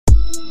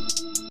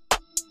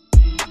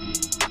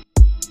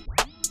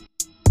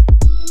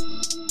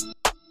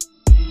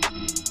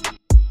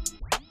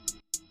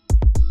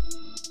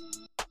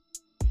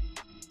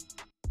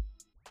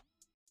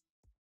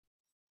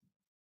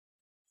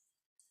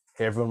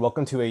Hey everyone,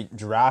 welcome to a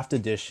draft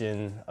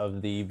edition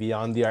of the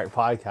Beyond the Arc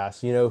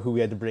podcast. You know who we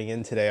had to bring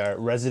in today, our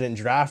resident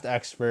draft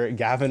expert,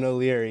 Gavin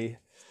O'Leary.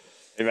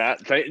 Hey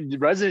Matt,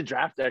 resident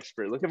draft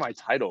expert. Look at my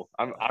title.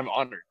 I'm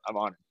honored. I'm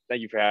honored.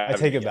 Thank you for I having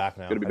take me it again. back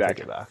now. Good to be I take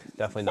back. it back.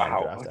 Definitely not a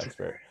Wow. draft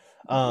expert.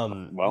 Well,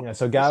 So we'll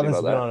see Gavin's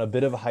about been that. on a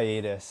bit of a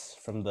hiatus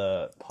from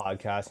the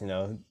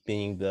podcast,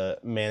 being the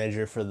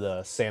manager for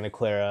the Santa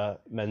Clara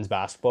men's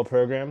basketball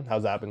program.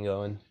 How's that been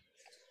going?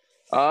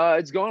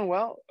 It's going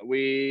well.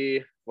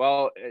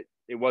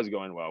 It was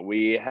going well.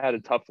 We had a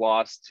tough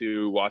loss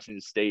to Washington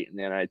State in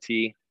the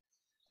NIT,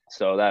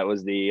 so that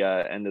was the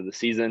end of the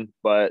season.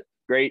 But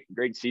great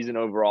season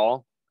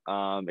overall.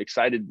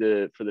 Excited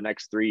for the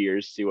next 3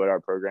 years, see what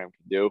our program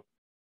can do.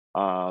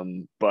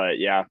 But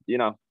yeah,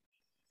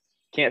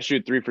 can't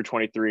shoot 3 for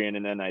 23 in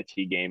an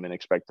NIT game and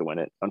expect to win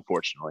it,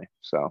 unfortunately.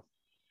 So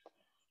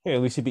Yeah,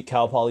 at least you beat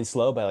Cal Poly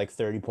Slow by like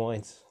 30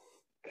 points.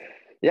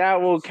 yeah,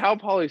 well, Cal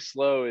Poly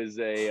Slow is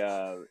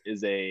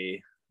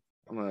a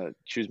I'm gonna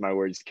choose my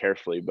words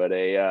carefully, but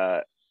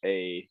a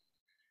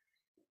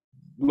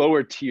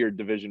lower tier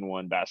Division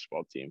I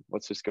basketball team.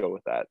 Let's just go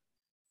with that.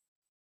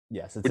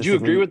 Yeah, Would you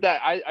agree statistically, with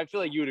that? I feel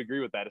like you would agree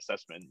with that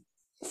assessment.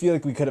 I feel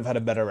like we could have had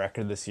a better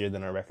record this year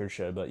than our record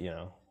should, but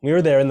we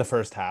were there in the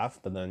first half,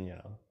 but then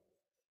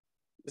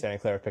Santa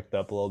Clara picked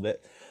up a little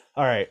bit.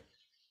 All right.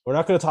 We're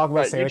not going to talk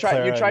about Right, Santa you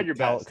Clara tried and your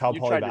best. Cal You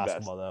Poly tried your best.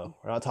 basketball, though.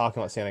 We're not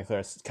talking about Santa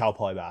Clara Cal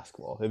Poly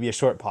basketball. It'd be a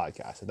short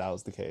podcast if that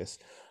was the case.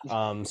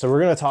 So we're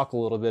going to talk a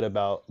little bit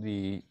about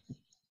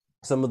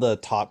some of the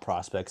top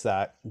prospects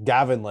that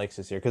Gavin likes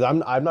this year, because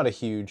I'm not a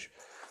huge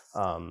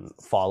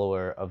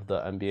follower of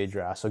the NBA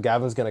draft. So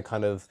Gavin's going to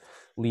kind of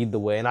lead the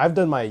way, and I've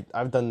done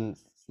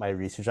my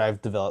research.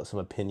 I've developed some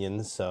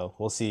opinions, so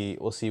we'll see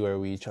where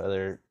we each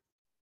other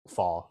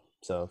fall.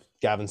 So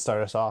Gavin,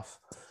 start us off.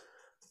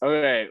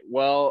 Okay,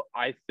 well,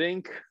 I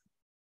think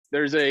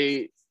there's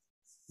the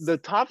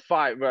top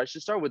five. Well, I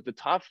should start with the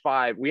top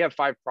five. We have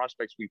 5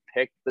 prospects we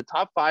picked. The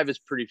top 5 is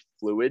pretty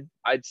fluid.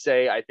 I'd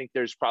say I think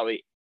there's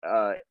probably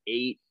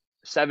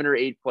 7 or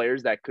 8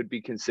 players that could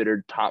be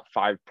considered top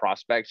 5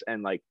 prospects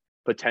and like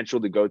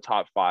potential to go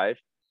top 5.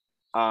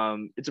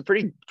 It's a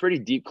pretty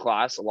deep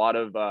class. A lot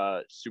of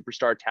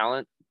superstar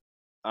talent,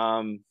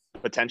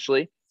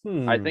 potentially.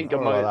 I I think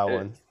don't know among about that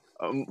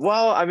one.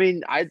 well, I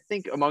mean, I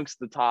think amongst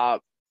the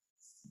top,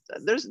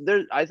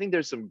 I think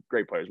there's some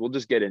great players. We'll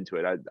just get into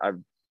it. I've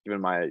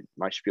given my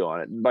spiel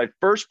on it. My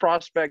first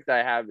prospect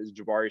I have is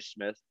Jabari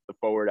Smith, the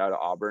forward out of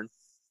Auburn.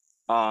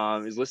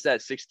 He's listed at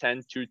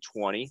 6'10",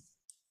 220.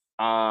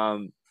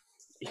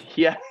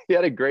 He had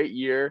a great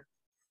year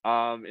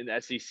in the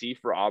SEC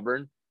for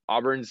Auburn.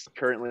 Auburn's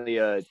currently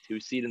a 2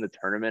 seed in the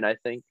tournament, I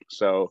think.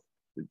 So,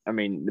 I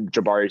mean,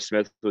 Jabari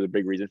Smith was a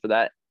big reason for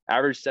that.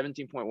 Averaged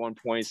 17.1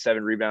 points,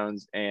 7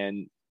 rebounds,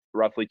 and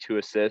roughly 2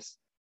 assists.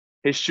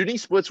 His shooting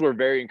splits were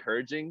very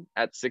encouraging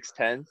at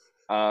 6'10".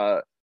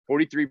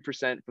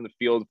 43% from the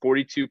field,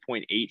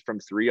 42.8 from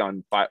 3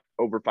 on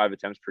over 5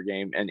 attempts per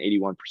game, and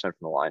 81% from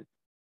the line.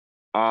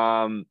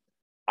 I'm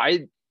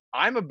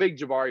a big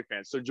Jabari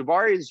fan. So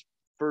Jabari is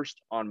first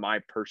on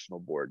my personal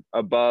board,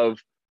 above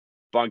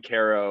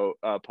Banchero,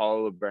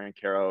 Paulo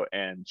Banchero,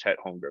 and Chet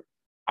Holmgren.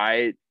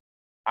 I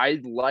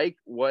like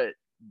what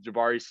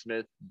Jabari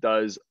Smith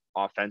does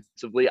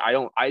offensively.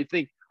 I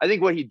think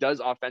what he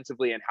does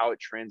offensively and how it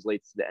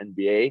translates to the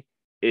NBA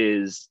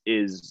is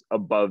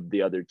above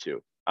the other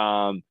two.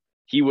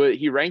 He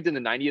ranked in the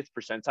 90th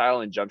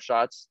percentile in jump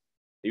shots.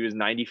 He was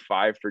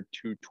 95 for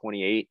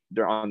 228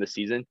 on the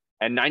season,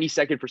 and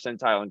 92nd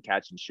percentile in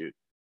catch and shoot.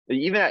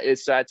 Even at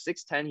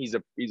 6'10",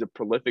 he's a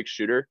prolific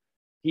shooter.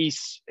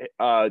 He's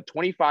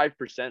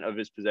 25% of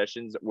his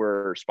possessions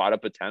were spot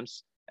up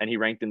attempts, and he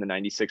ranked in the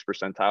 96th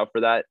percentile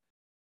for that,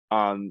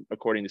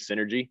 according to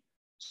Synergy.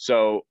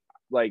 So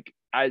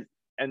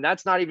and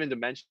that's not even to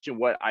mention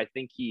what I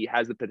think he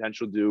has the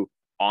potential to do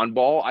on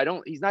ball.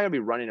 He's not going to be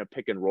running a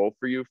pick and roll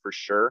for you for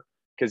sure,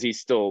 because he's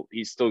still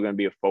going to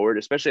be a forward,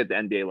 especially at the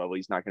NBA level.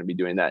 He's not going to be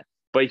doing that,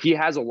 but he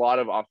has a lot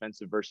of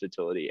offensive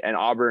versatility, and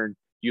Auburn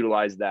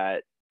utilized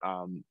that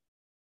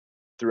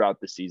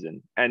throughout the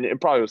season, and it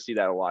probably will see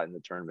that a lot in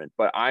the tournament.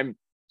 But I'm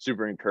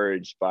super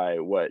encouraged by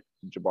what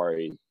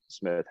Jabari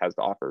Smith has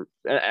to offer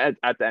at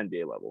the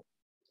NBA level.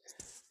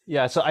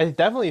 Yeah, so I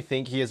definitely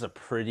think he has a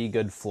pretty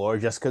good floor,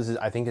 just because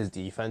I think his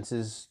defense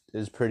is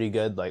pretty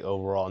good, like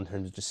overall in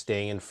terms of just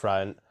staying in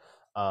front.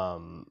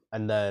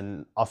 And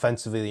then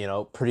offensively,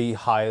 pretty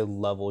high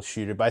level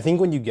shooter. But I think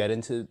when you get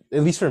into,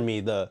 at least for me,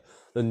 the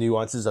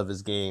nuances of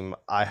his game,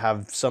 I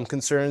have some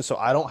concerns. So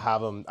I don't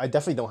have him. I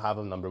definitely don't have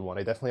him number one.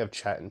 I definitely have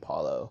Chet and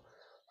Paulo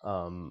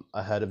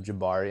ahead of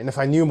Jabari. And if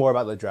I knew more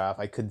about the draft,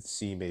 I could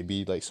see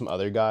maybe like some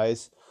other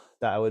guys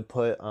that I would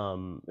put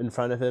in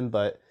front of him.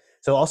 But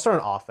so I'll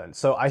start on offense.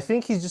 So I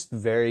think he's just a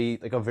very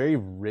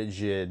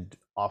rigid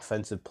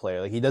offensive player.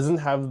 Like he doesn't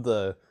have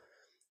the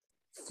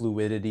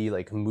fluidity,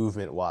 like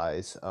movement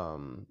wise,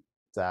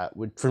 that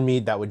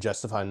would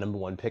justify a number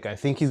one pick. I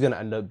think he's going to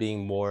end up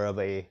being more of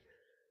a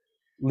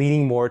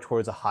leaning more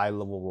towards a high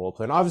level role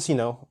player. And obviously,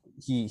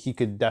 he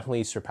could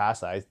definitely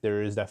surpass that.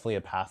 There is definitely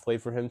a pathway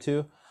for him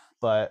to,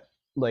 but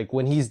like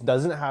when he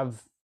doesn't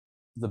have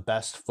the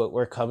best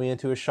footwork coming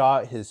into a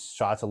shot, his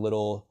shot's a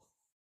little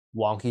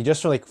wonky.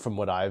 Just for like from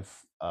what I've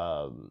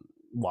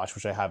watched,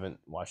 which I haven't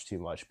watched too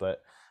much,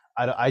 but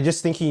I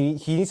just think he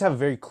needs to have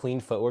very clean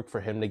footwork for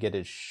him to get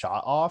his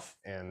shot off.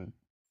 And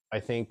I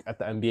think at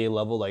the NBA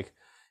level, like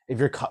if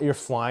you're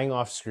flying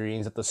off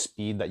screens at the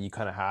speed that you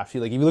kind of have to,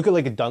 like if you look at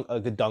like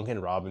a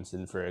Duncan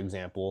Robinson for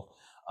example,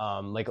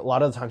 like a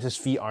lot of the times his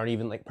feet aren't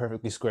even like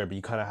perfectly square, but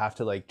you kind of have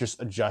to like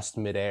just adjust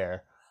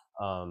midair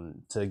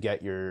to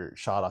get your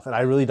shot off. And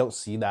I really don't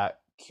see that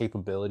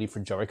capability for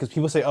Joe, right? Because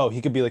people say, oh,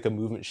 he could be like a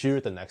movement shooter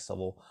at the next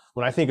level.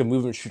 When I think of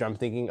movement shooter, I'm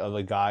thinking of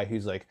a guy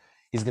who's like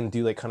he's gonna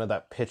do like kind of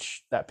that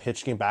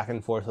pitch game back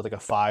and forth with like a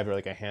five or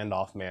like a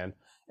handoff man.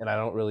 And I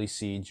don't really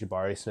see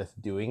Jabari Smith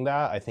doing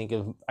that. I think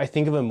of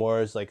him more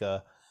as like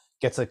a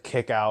gets a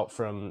kick out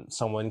from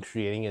someone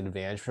creating an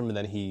advantage for him, and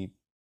then he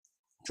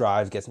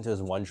drives, gets into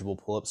his one dribble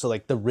pull up. So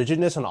like the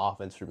rigidness on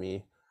offense for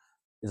me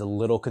is a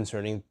little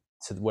concerning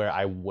to where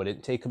I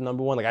wouldn't take him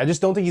number one. Like I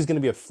just don't think he's going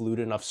to be a fluid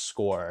enough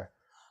scorer.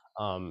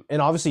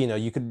 And obviously,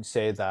 you could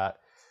say that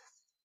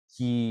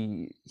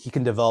he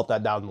can develop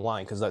that down the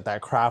line because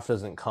that craft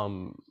doesn't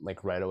come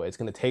like right away. It's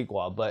going to take a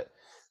while. But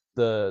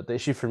the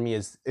issue for me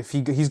is if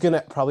he's going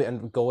to probably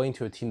end up going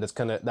to a team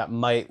that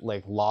might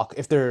like lock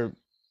if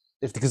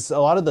because a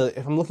lot of the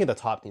if I'm looking at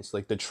the top teams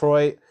like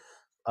Detroit,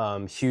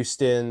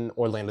 Houston,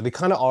 Orlando, they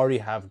kind of already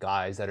have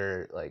guys that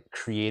are like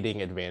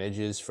creating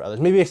advantages for others.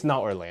 Maybe it's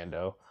not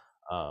Orlando,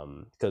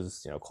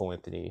 because Cole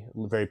Anthony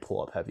very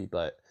pull up heavy,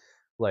 but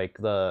like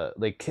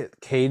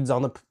Cade's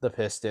on the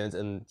Pistons,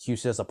 and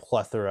Houston has a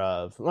plethora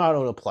of well, I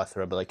don't know a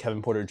plethora, but like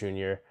Kevin Porter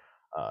Jr.,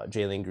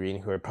 Jalen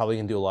Green, who are probably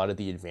gonna do a lot of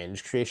the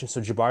advantage creation.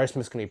 So Jabari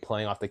Smith's gonna be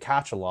playing off the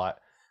catch a lot,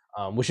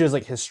 which is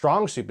like his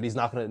strong suit, but he's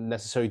not gonna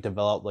necessarily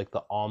develop like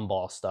the on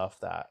ball stuff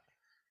that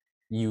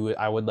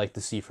I would like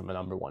to see from a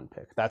number one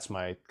pick. That's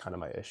my kind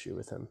of my issue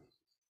with him.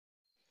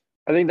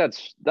 I think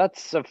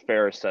that's a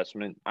fair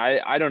assessment.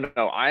 I don't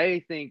know.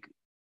 I think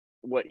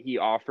what he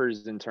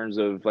offers in terms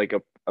of like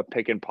a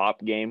pick and pop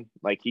game,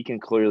 like he can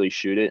clearly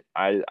shoot it.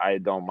 I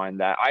don't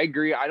mind that. I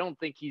agree. I don't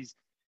think he's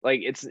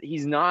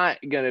not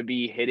gonna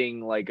be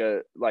hitting like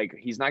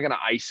he's not gonna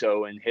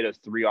ISO and hit a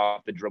three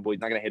off the dribble.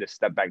 He's not gonna hit a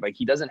step back. Like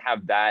he doesn't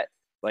have that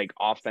like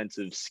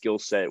offensive skill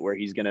set where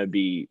he's gonna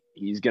be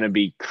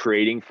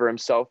creating for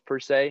himself per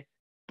se.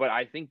 But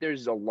I think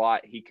there's a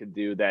lot he could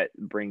do that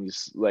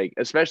brings like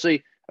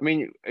especially I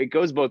mean, it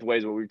goes both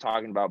ways. What we were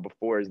talking about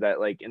before is that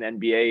like in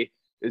NBA,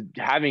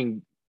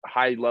 having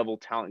high level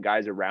talent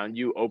guys around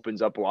you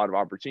opens up a lot of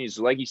opportunities.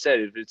 So like you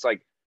said,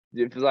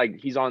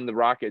 if he's on the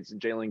Rockets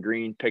and Jalen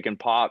Green pick and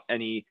pop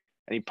and he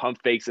pump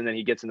fakes and then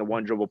he gets in the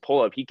one dribble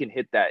pull up, he can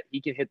hit that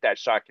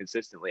shot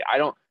consistently.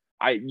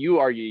 You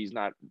argue he's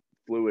not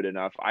fluid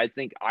enough. I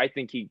think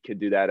he could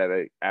do that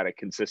at a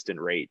consistent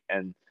rate.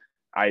 And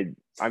I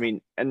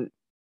mean, and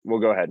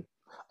we'll go ahead.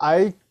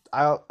 I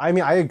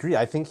mean I agree.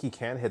 I think he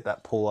can hit the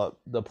pull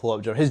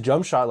up jump. His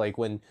jump shot, like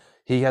when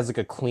he has like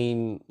a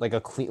clean,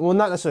 well,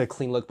 not necessarily a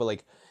clean look, but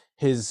like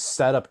his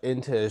setup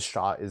into his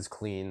shot is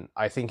clean.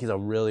 I think he's a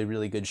really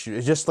really good shooter.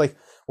 It's just like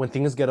when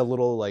things get a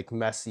little like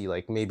messy,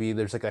 like maybe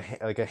there's like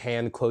a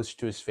hand close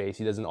to his face,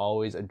 he doesn't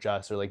always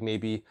adjust, or like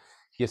maybe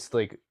he has to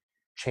like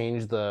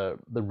change the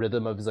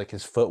rhythm of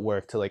his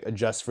footwork to like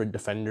adjust for a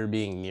defender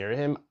being near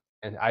him.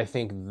 And I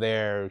think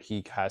there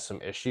he has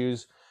some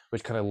issues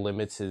which kind of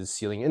limits his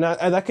ceiling. And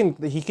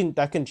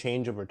that can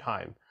change over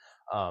time.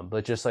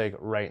 But just like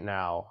right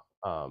now,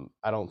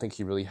 I don't think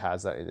he really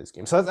has that in his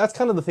game. So that's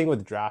kind of the thing with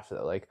the draft.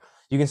 That like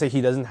you can say he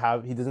doesn't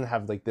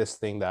have like this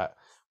thing that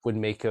would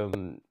make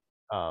him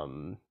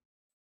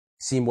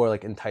seem more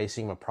like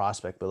enticing of a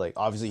prospect. But like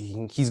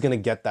obviously he's gonna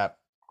get that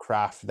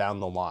craft down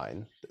the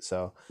line.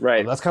 So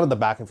Right. that's kind of the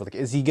back and forth. Like,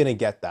 is he gonna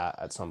get that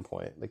at some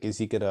point? Like, is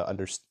he gonna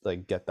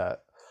get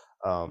that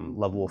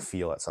level of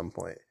feel at some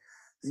point?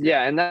 So,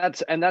 yeah. Yeah,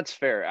 and that's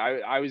fair.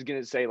 I was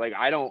gonna say like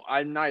I don't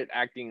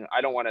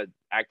want to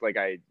act like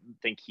I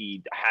think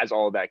he has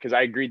all of that because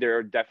I agree there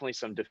are definitely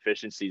some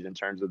deficiencies in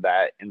terms of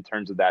that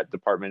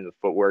department of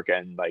footwork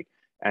and like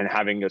and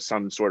having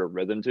some sort of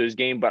rhythm to his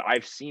game. But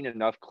I've seen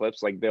enough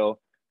clips like they'll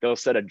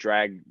set a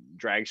drag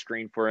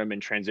screen for him in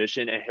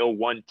transition and he'll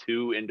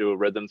 1-2 into a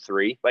rhythm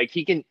three. Like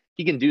he can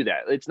do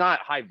that. It's not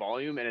high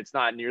volume and it's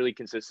not nearly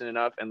consistent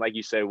enough. And like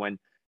you say, when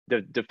the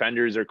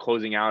defenders are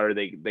closing out or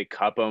they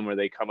cup them or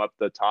they come up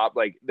the top,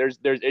 like there's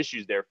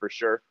issues there for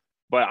sure.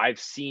 But I've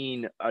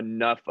seen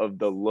enough of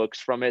the looks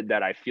from it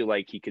that I feel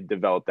like he could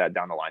develop that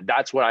down the line.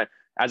 That's what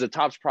as a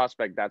tops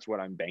prospect, that's what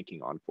I'm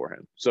banking on for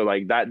him. So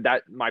like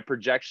that my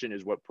projection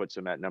is what puts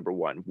him at number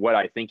one, what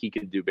I think he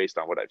could do based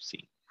on what I've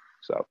seen.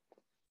 So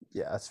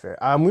Yeah, that's fair.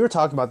 We were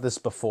talking about this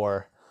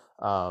before,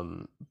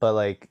 but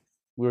like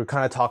we were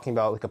kind of talking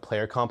about like a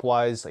player comp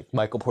wise, like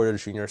Michael Porter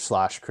Jr.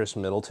 / Chris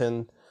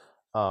Middleton.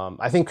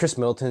 I think Chris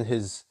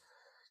Middleton's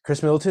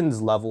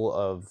level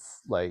of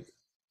like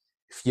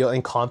feel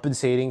and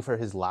compensating for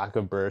his lack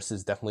of burst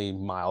is definitely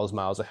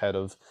miles ahead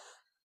of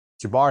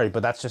Jabari,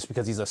 but that's just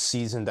because he's a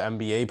seasoned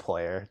NBA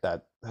player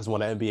that has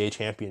won an NBA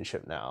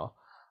championship now.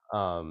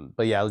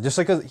 But yeah, just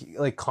like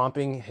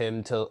comping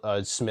him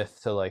to Smith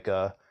to like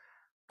a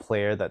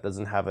player that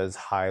doesn't have as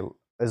high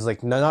as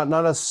like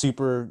not a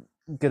super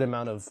good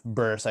amount of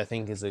burst, I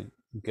think is a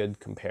good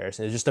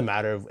comparison. It's just a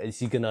matter of is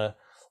he gonna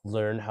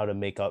learn how to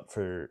make up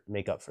for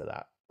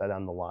that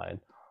down the line.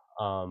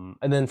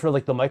 And then for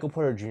like the Michael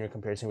Porter Jr.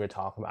 comparison we were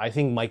talking about, I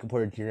think Michael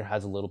Porter Jr.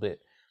 has a little bit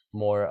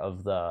more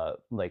of the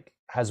like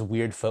has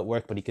weird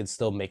footwork, but he can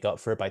still make up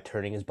for it by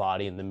turning his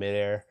body in the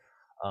midair,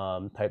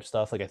 type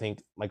stuff. Like I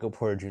think Michael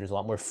Porter Jr. is a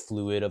lot more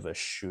fluid of a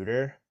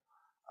shooter.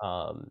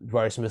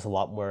 Jabari Smith a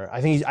lot more.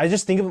 I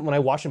just think of it when I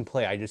watch him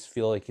play. I just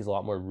feel like he's a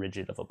lot more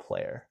rigid of a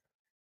player.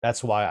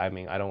 That's why I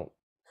mean I don't.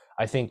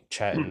 I think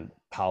Chet and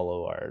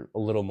Paolo are a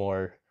little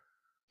more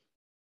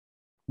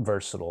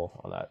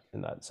versatile on that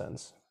in that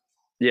sense.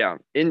 Yeah.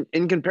 In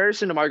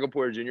comparison to Michael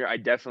Porter Jr., I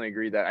definitely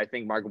agree that I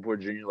think Michael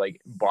Porter Jr.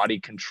 like body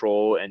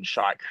control and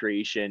shot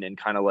creation and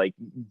kind of like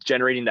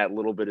generating that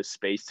little bit of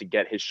space to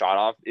get his shot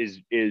off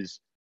is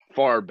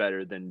far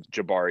better than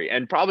Jabari,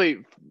 and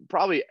probably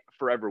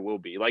forever will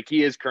be. Like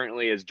he is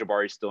currently, as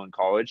Jabari's still in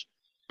college,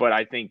 but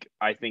I think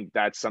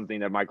that's something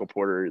that Michael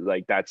Porter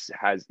like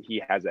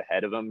he has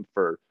ahead of him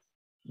for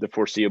the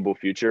foreseeable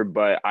future.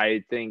 But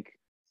I think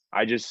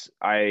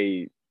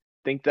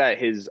that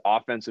his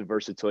offensive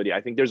versatility,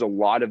 I think there's a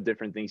lot of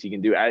different things he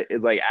can do.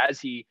 As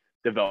he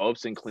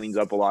develops and cleans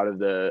up a lot of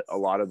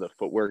the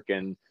footwork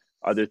and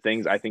other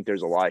things, I think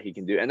there's a lot he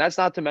can do. And that's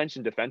not to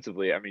mention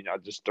defensively. I mean, I'll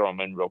just throw him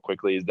in real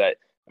quickly, is that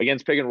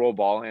against pick and roll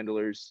ball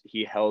handlers,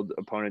 he held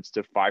opponents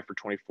to 5 for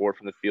 24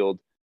 from the field.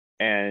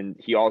 And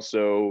he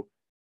also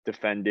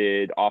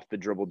defended off the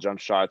dribble jump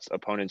shots.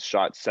 Opponents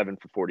shot 7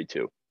 for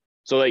 42.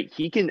 So like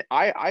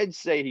I'd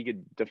say he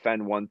could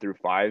defend 1 through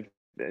 5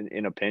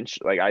 in a pinch.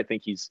 Like I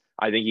think he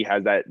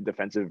has that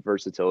defensive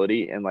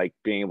versatility, and like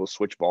being able to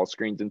switch ball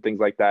screens and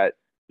things like that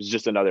is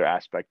just another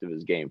aspect of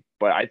his game.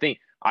 But I think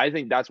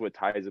that's what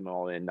ties him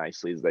all in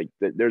nicely, is like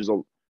there's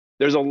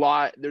a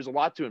lot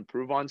to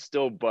improve on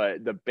still,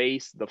 but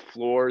the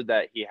floor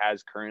that he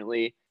has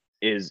currently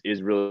is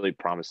really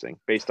promising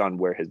based on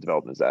where his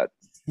development is at.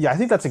 Yeah, I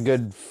think that's a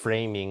good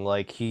framing.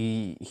 Like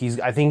he's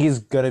I think he's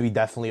gonna be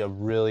definitely a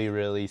really,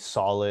 really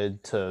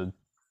solid to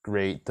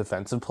great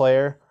defensive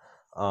player.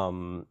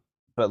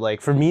 But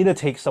like for me to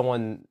take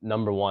someone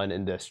number one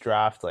in this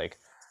draft, like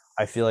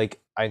I feel like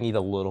I need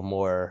a little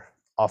more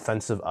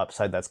offensive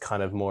upside that's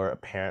kind of more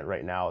apparent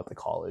right now at the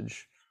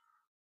college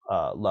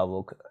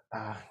level.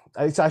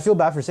 I feel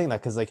bad for saying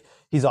that because like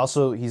he's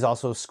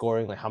also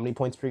scoring like how many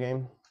points per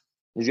game?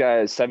 He's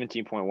got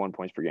 17.1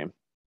 points per game.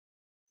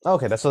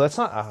 Okay, that's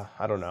not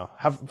I don't know.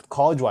 How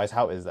college wise,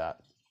 how is that?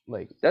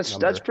 Like That's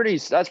number. pretty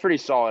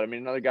solid. I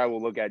mean, another guy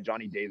we'll look at,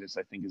 Johnny Davis,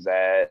 I think is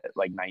at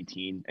like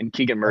 19, and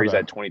Keegan Murray's Okay.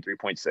 at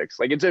 23.6.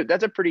 Like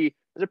that's a pretty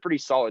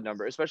solid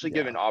number, especially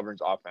given Yeah. Auburn's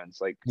offense.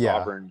 Like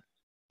Yeah.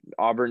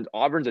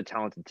 Auburn's a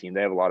talented team.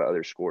 They have a lot of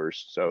other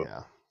scores. So,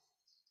 Yeah.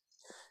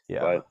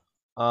 Yeah.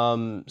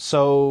 but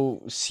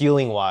So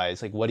ceiling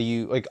wise, like what do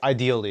you like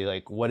ideally,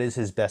 like what is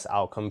his best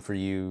outcome for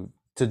you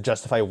to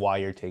justify why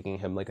you're taking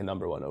him like a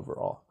number one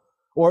overall?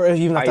 Or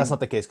even if I that's not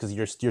the case, because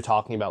you're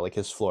talking about like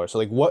his floor. So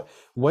like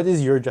what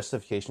is your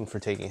justification for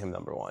taking him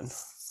number one?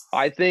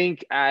 I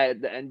think at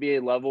the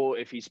NBA level,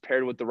 if he's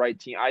paired with the right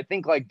team, I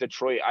think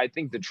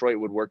Detroit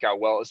would work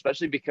out well,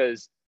 especially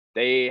because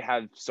they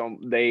had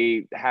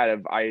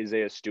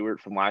Isaiah Stewart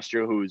from last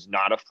year, who's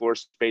not a floor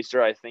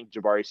spacer. I think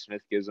Jabari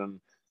Smith gives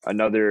him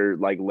another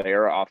like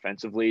layer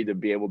offensively to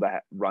be able to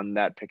run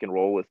that pick and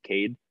roll with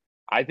Cade.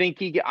 I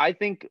think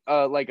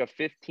like a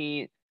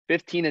 15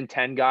 and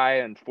 10 guy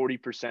and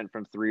 40%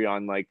 from three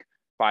on like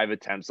 5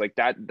 attempts, like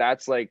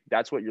that's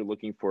what you're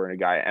looking for in a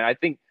guy. And I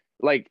think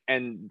like,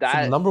 and For the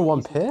that number one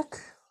he's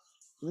pick?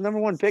 the number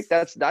one pick.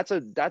 That's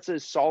a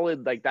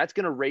solid, like that's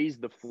going to raise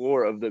the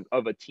floor of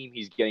a team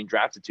he's getting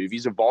drafted to. If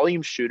he's a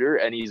volume shooter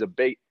and he's a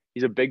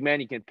big man,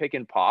 he can pick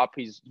and pop.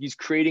 He's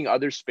creating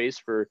other space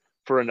for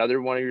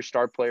another one of your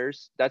star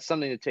players. That's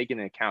something to take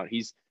into account.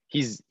 He's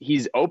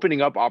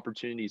opening up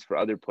opportunities for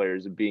other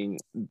players of being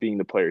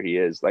the player he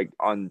is, like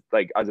on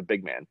like as a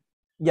big man.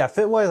 Yeah,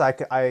 fit wise,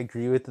 I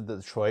agree with the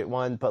Detroit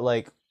one, but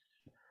like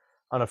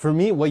I don't know. For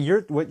me, what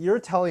you're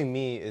telling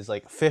me is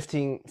like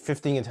 15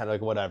 and 10,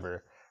 like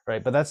whatever,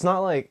 right? But that's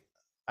not like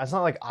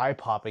eye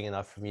popping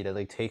enough for me to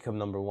like take him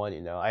number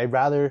one. I'd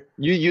rather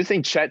You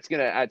think Chet's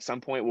gonna at some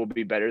point will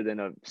be better than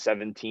a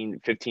 17,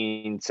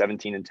 15,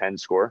 17, and 10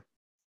 score?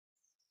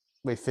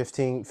 wait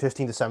 15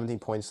 to 17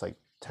 points, like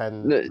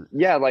 10.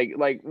 Yeah, like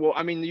well,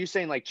 I mean, you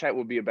saying like Chet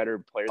will be a better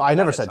player I than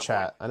that never at said some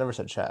point. chat. I never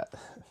said chat.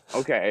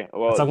 Okay, I'm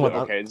well, talking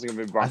about okay, this is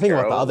gonna be I think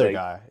about the Broncaro. other Like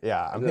guy.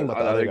 Yeah, I'm the thinking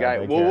about the other other guy. guy.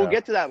 Like, Well, we'll yeah,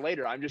 get to that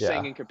later. I'm just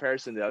saying yeah. in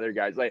comparison to the other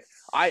guys, like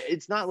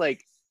it's not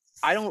like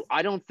I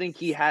don't think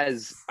he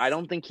has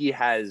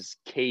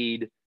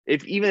Cade.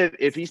 If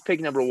he's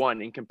picked number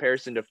one in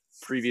comparison to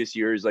previous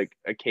years, like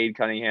a Cade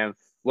Cunningham,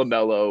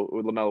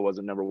 Lamelo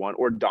wasn't number one,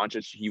 or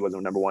Doncic, he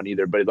wasn't number one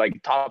either. But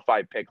like top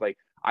 5 pick, like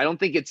I don't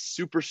think it's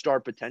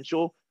superstar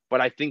potential,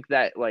 but I think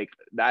that like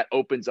that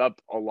opens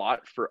up a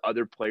lot for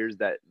other players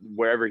that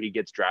wherever he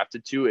gets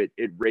drafted to,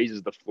 it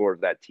raises the floor of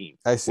that team.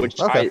 I see.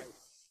 Which Okay.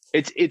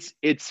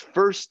 it's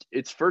first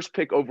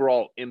pick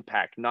overall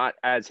impact, not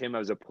as him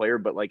as a player,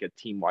 but like a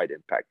team wide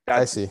impact.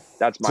 I see.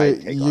 That's So my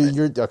take on it.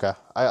 you're okay.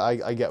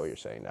 I get what you're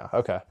saying now.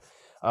 Okay.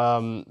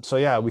 So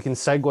yeah, we can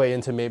segue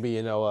into maybe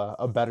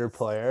a better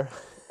player.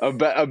 A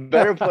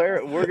better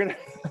player. We're gonna.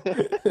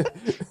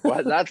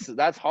 Well,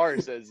 that's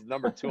hard. Says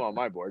number 2 on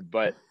my board,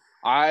 but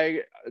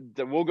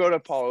we'll go to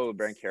Paulo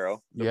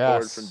Banchero, the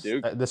forward from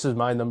Duke. This is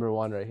my number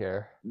 1 right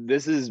here.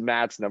 This is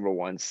Matt's number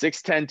 1.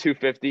 6'10",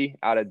 250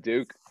 out of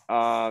Duke.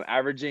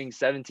 Averaging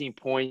 17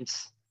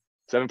 points,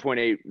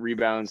 7.8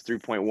 rebounds,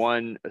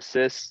 3.1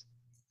 assists.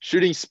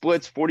 Shooting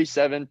splits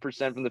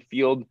 47% from the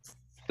field,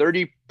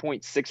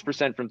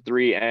 30.6% from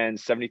 3, and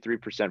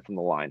 73% from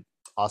the line.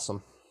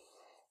 Awesome.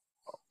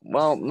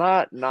 Well,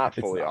 not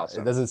fully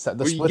awesome. It doesn't.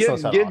 The splits don't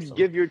sound awesome.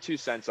 Give your 2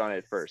 cents on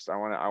it first. I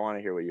want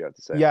to hear what you have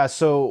to say. Yeah.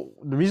 So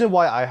the reason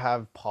why I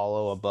have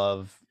Paulo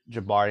above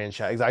Jabari and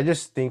Shaq is I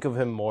just think of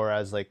him more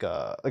as like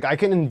I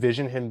can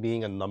envision him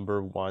being a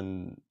number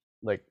 1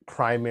 like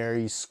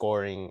primary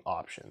scoring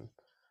option,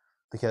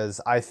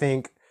 because I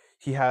think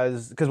he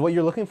has, because what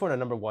you're looking for in a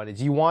number 1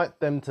 is you want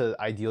them to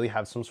ideally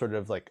have some sort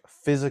of like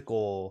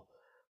physical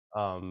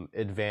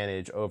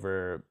advantage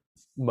over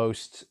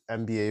most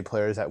NBA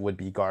players that would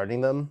be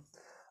guarding them.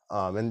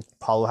 And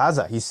Paulo has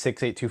that. He's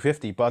 6'8",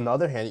 250. But on the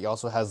other hand, he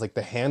also has like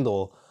the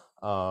handle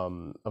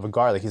of a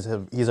guard. Like he's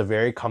a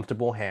very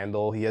comfortable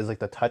handle. He has like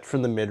the touch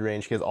from the mid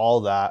range. He has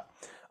all that.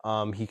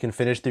 He can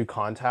finish through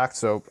contact.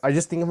 So I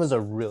just think of him as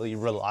a really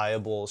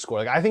reliable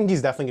scorer. Like I think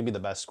he's definitely gonna be the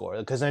best scorer,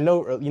 because I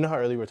know how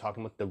earlier we were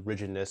talking about the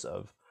rigidness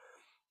of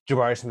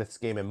Jabari Smith's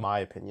game. In my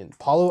opinion,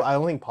 I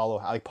don't think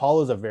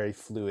Paulo is a very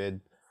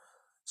fluid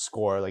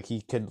scorer. Like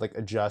he could like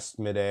adjust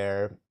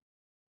midair.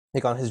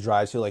 Like on his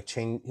drives, he'll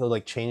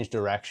change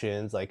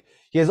directions. Like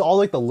he has all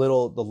like the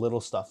little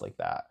stuff like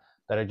that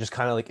are just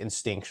kind of like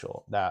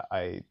instinctual that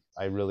I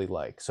really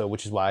like. So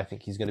which is why I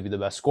think he's going to be the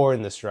best scorer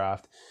in this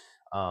draft.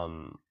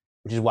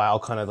 Which is why I'll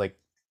kind of like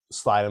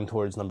slide him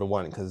towards number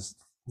 1, because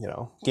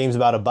game's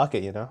about a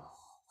bucket.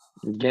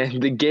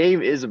 The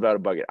game is about a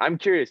bucket. I'm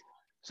curious.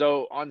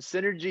 So on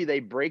Synergy,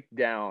 they break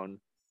down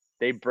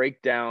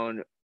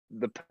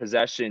the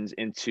possessions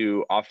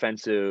into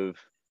offensive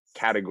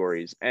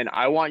categories, and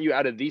I want you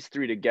out of these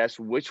 3 to guess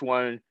which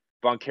one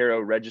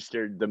Banchero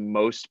registered the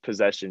most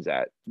possessions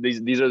at.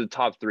 These are the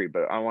top 3,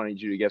 but I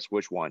wanted you to guess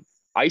which one.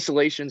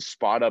 Isolation,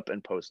 spot up,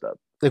 and post up.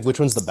 Like which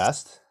one's the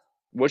best?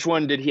 Which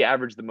one did he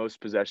average the most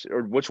possession,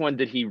 or which one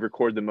did he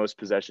record the most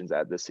possessions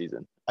at this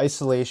season?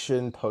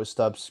 Isolation,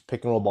 post ups,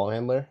 pick and roll ball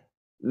handler.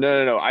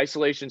 No.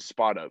 Isolation,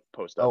 spot up,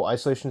 post up. Oh,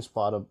 isolation,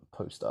 spot up,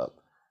 post up.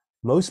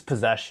 Most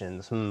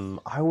possessions.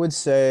 I would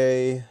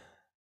say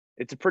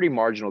it's a pretty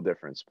marginal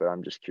difference, but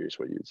I'm just curious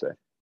what you'd say.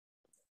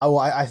 Oh,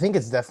 I think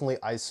it's definitely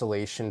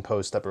isolation,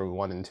 post up, or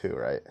 1 and 2,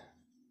 right?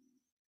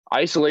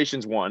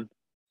 Isolation's 1.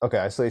 Okay,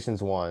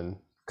 isolation's 1.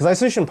 Because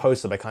isolation,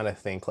 post up, I kind of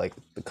think like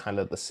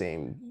the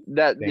same.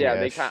 They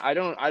I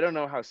don't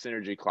know how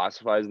Synergy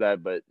classifies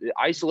that, but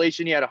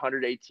isolation he had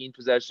 118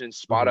 possessions,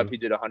 spot up he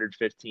did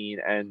 115,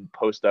 and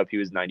post up he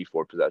was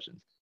 94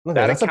 possessions.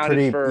 Okay, that's a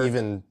pretty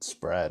even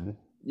spread.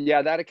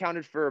 Yeah, that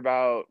accounted for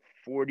about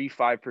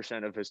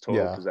 45% of his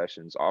total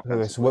possessions.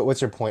 Okay, so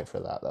what's your point for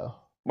that though?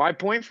 My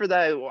point for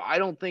that, I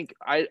don't think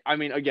I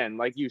mean, again,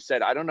 like you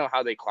said, I don't know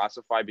how they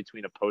classify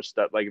between a post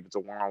up, like if it's a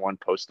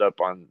 1-on-1 post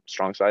up on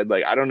strong side,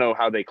 like I don't know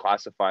how they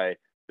classify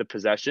the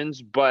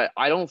possessions, but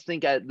I don't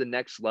think at the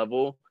next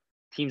level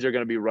teams are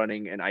going to be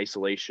running an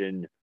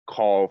isolation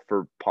call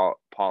for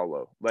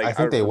Paulo. Like I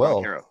think they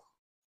will.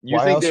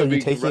 Why else are you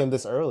taking him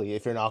this early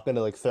if you're not going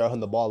to like throw him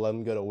the ball, let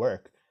him go to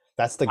work?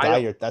 That's the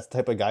guy that's the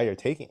type of guy you're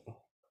taking.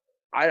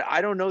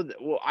 I don't know.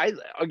 Well, I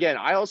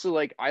also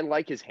like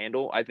his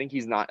handle. I think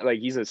he's not like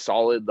he's a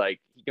solid, like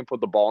he can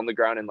put the ball on the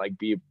ground and like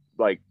be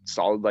like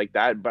solid like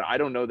that. But I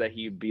don't know that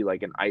he'd be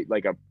like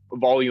a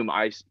volume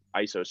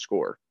ISO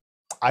scorer.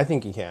 I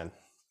think he can.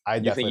 I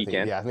definitely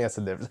think. Yeah, I think that's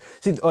the difference.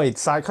 See,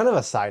 kind of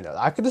a side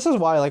note. This is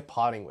why I like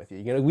potting with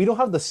you. We don't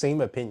have the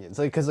same opinions.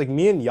 Like, because like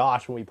me and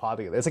Yash, when we pot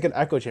together, it's like an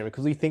echo chamber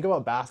because we think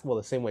about basketball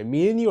the same way.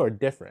 Me and you are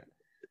different.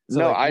 So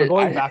no, we're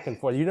going back and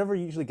forth. You never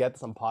usually get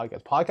this on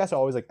podcasts. Podcasts are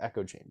always like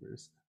echo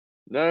chambers.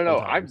 No.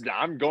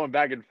 I'm going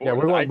back and forth. Yeah,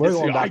 we're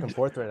going back and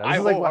forth right now. This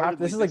is like what happens.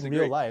 This is like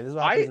real life. This is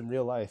what happens in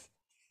real life.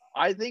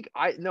 I think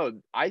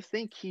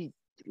he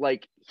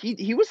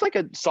was like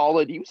a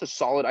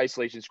solid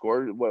isolation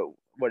scorer.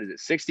 What is it?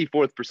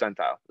 64th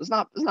percentile. It's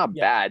not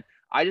bad.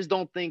 I just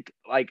don't think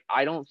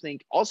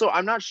also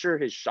I'm not sure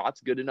his shot's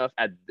good enough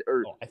I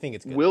think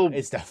it's good.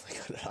 It's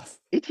definitely good enough.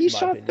 He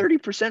shot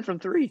 30% from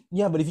 3.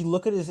 Yeah, but if you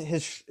look at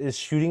his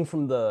shooting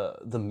from the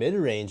mid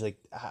range, like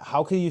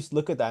how can you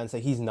look at that and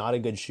say he's not a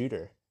good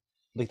shooter?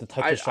 Like the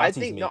type of shots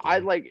he's making.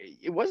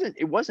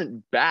 It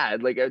wasn't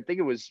bad. Like I think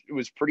it was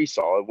pretty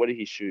solid. What did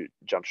he shoot?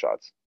 Jump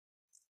shots.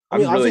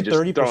 I'm really just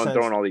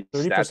throwing all these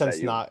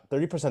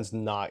 30%'s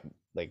not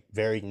like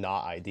very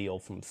not ideal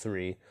from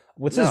 3.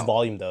 What's his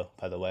volume though,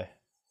 by the way?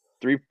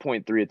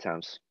 3.3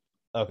 attempts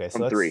Okay, so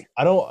from that's three.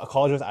 I don't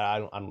college was I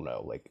don't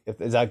know. Like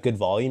is that good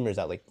volume or is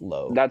that like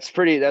low That's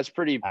pretty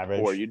poor.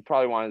 average? You'd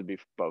probably want it to be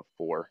above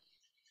 4.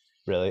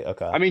 Really?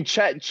 Okay. I mean,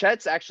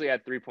 Chet's actually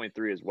at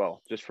 3.3 as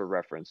well, just for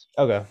reference.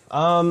 Okay.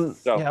 So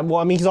Yeah,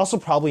 well, I mean, he's also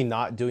probably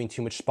not doing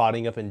too much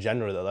spotting up in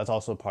general, though. That's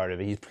also part of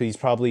it. He's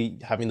probably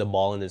having the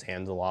ball in his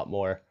hands a lot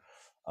more.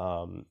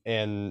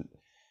 And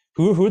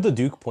who are the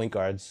Duke point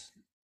guards?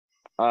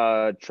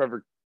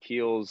 Trevor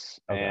Keels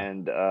Okay.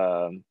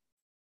 and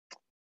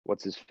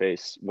what's his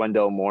face?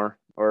 Wendell Moore,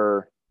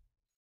 or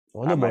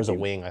Wendell that might Moore's a be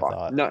wing, I far.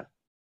 thought.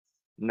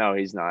 No,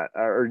 he's not.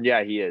 Or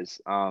yeah, he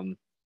is.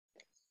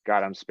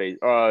 God, I'm space.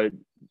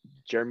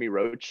 Jeremy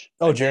Roach,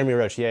 Oh, I think. Jeremy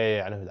Roach.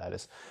 Yeah, I know who that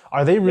is.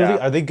 Are they really?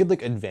 Yeah. Are they good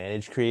like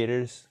advantage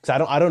creators? Because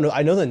I don't know.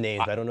 I know the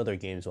names, but I don't know their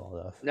games well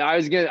enough. No, I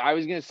was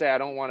gonna say I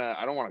don't wanna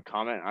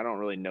comment. I don't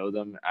really know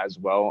them as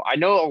well. I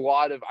know a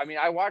lot of. I mean,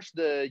 I watched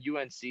the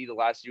the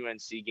last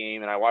UNC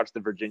game, and I watched the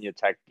Virginia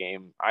Tech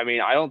game. I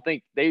mean, I don't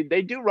think they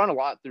do run a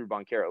lot through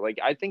Boncaro. Like,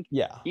 I think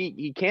Yeah.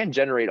 he can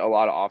generate a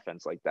lot of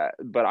offense like that,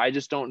 but I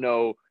just don't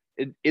know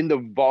in the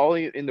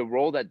volume, in the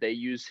role that they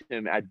use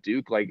him at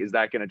Duke. Like,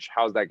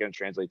 how's that gonna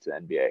translate to the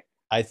NBA?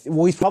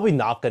 Well, he's probably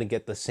not going to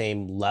get the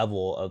same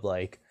level of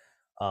like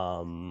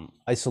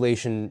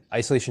isolation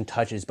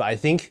touches, but I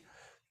think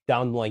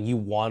down the line you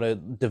want to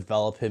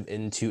develop him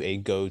into a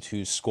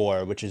go-to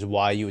scorer, which is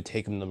why you would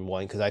take him number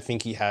one, because I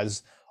think he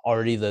has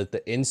already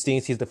the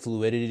instincts, he has the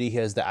fluidity, he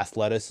has the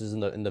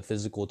athleticism and the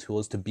physical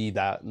tools to be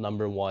that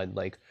number one,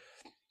 like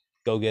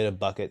go get a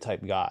bucket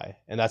type guy,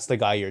 and that's the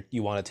guy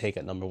you want to take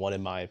at number one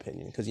in my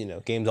opinion, because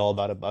game's all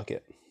about a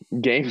bucket.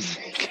 Games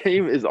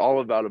game is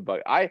all about a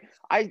bug. I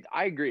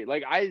agree.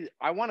 Like,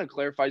 I want to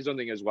clarify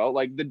something as well.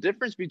 Like, the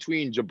difference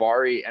between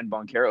Jabari and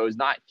Boncaro is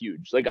not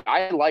huge. Like,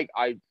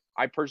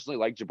 I personally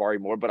like Jabari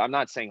more, but I'm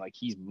not saying like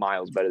he's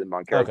miles better than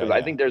Boncaro, Okay, because I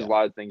yeah, think there's a yeah,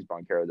 lot of things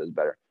Boncaro does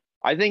better.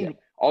 I yeah. think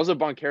also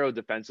Boncaro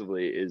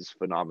defensively is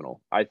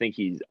phenomenal. I think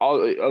he's all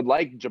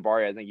like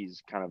Jabari. I think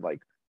he's kind of like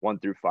 1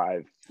 through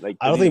 5, like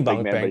I because don't he's a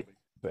think big man,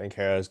 but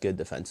Bankero is good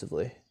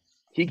defensively.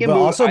 he can But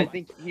move. I also,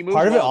 think he moves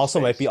part of it well in also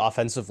might be space.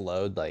 offensive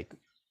load. Like,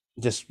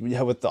 just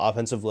with the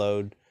offensive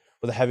load,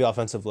 with a heavy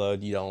offensive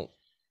load, you don't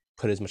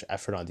put as much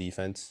effort on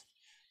defense.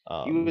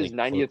 He was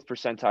Like, 90th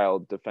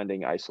percentile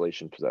defending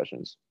isolation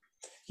possessions.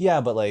 yeah,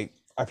 but like,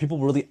 are people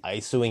really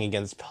ISOing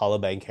against Paulo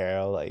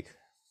Banchero? Like,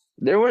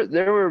 There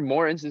were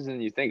more instances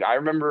than you think. I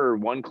remember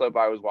one clip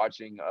I was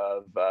watching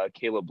of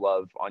Caleb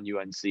Love on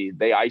UNC.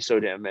 They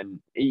ISO'd him, and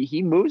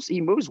he moves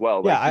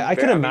well. yeah, Like, he's I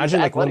could very. I mean, he's an imagine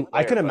like when athletic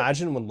I player, could but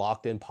imagine when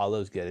locked in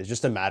Paulo's good. It's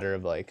just a matter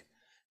of like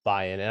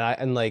buy-in,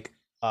 and like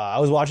I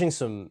was watching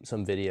some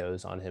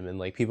videos on him, and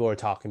like people were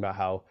talking about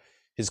how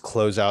his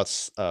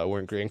closeouts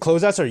weren't great. And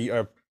closeouts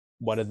are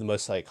one of the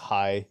most like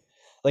high,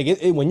 like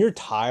when you're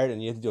tired and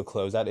you have to do a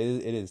closeout,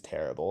 it is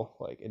terrible.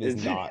 Like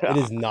it's it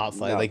is not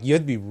fun. no, Like you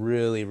have to be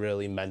really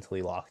really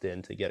mentally locked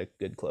in to get a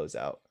good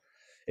closeout.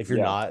 If you're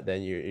yeah, not,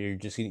 then you're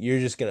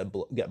just gonna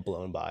get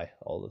blown by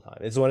all the time.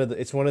 It's one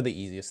of the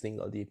easiest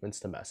things on defense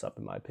to mess up,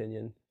 in my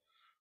opinion.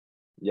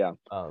 yeah.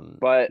 Um,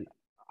 But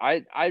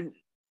I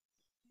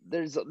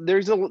there's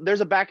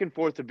a back and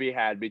forth to be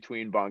had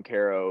between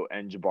Boncaro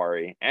and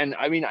Jabari, and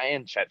I mean,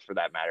 and Chet for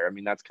that matter. I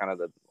mean, that's kind of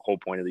the whole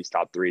point of these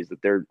top threes,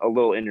 that they're a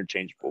little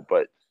interchangeable.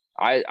 But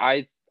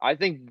I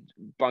think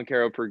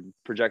Boncaro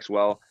projects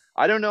well.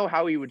 I don't know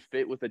how he would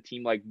fit with a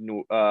team like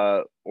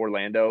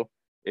Orlando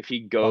if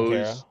he Banchero.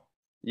 goes.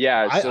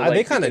 Yeah, so They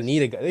like, kind of because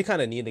need they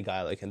kind of need a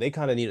guy like him. They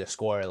kind of need a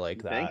scorer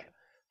like you think, that.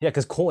 Yeah,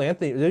 because Cole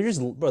Anthony, they're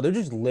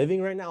just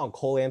living right now on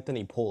Cole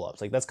Anthony pull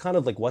ups. Like that's kind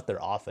of like what their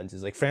offense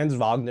is. Like Franz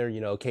Wagner,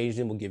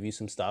 occasionally will give you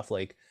some stuff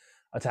like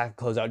attack,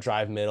 close out,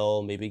 drive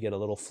middle, maybe get a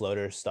little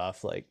floater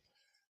stuff like,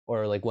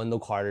 or like Wendell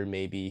Carter,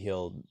 maybe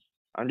he'll.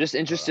 I'm just I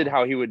don't interested know.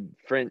 how he would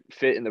fit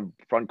in the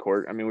front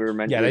court. I mean, Yeah, we were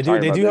they do.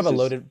 talking They about do have this. a Is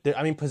loaded.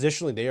 I mean,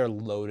 positionally, they are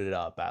loaded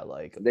up at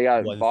like They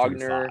got 1 through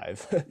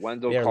 5. Wagner,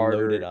 Wendell They are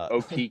loaded Carter,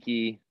 up.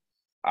 Okiki,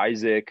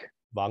 Isaac,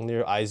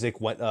 Wagner, Isaac,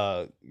 went.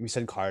 We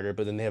said Carter,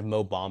 but then they have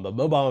Mo Bamba.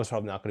 Mo Bamba is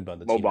probably not going to be on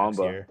the Mo team next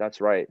Bamba. year. That's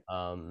right.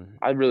 Um,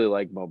 I really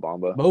like Mo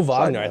Bamba. Mo Side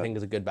Wagner, I note. think,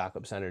 is a good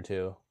backup center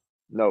too.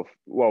 No,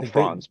 well, Like they,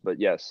 Franz, but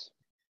yes.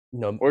 you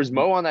know, Or is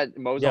Mo on that?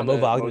 yeah, Mo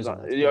Mo's Wagner's on.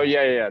 on that. Oh, Yeah,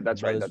 yeah, yeah, yeah. the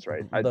That's right. brothers, That's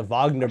right. the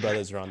Wagner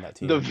brothers are on that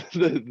the,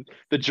 team.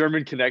 the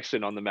German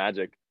connection on the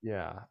Magic.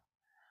 Yeah.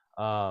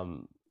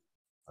 Um,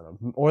 I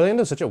don't know.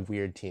 Orlando's such a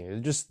weird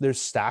team. They're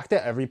stacked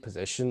at every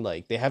position.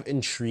 Like they have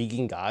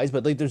intriguing guys,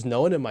 but like there's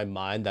no one in my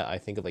mind that I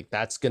think of like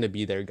that's gonna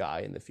be their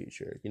guy in the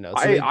future. So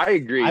I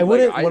agree. I Like,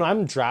 wouldn't when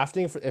I'm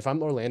drafting if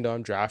I'm Orlando,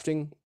 I'm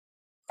drafting.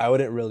 I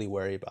wouldn't really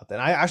worry about that.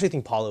 And I actually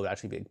think Paulo would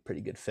actually be a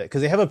pretty good fit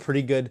because they have a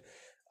pretty good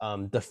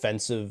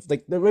defensive.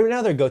 Like right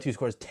now, their go-to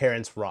scorer is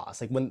Terrence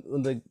Ross. Like when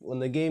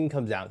the game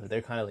comes down to it,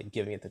 they're kind of like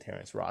giving it to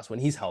Terrence Ross when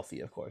he's healthy,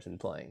 of course, and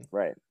playing.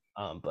 right.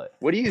 But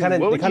What do you? they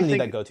What would kind you of need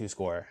that think? go-to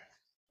scorer.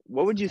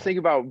 What would you think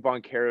about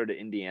Boncaro to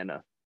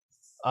Indiana?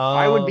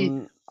 I would be.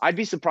 Um, I'd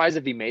be surprised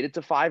if he made it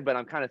to 5, but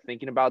I'm kind of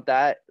thinking about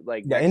that,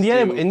 like yeah, next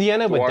to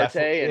Indiana would Duarte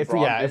definitely and if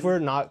Brogdon. we're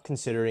not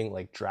considering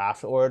like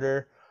draft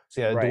order.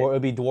 So yeah, Right. it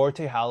would be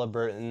Duarte,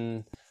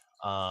 Halliburton.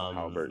 Oh, Um,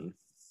 Halliburton.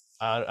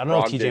 I don't know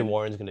if TJ Brogdon.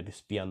 Warren's going to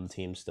be on the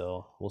team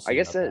still. We'll I see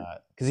guess about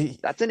that because he.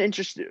 that's an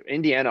interesting.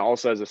 Indiana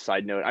also has a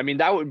side note. I mean,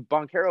 that would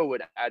Boncaro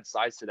would add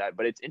size to that,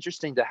 but it's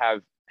interesting to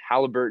have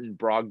Halliburton,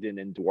 Brogdon,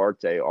 and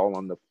Duarte all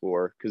on the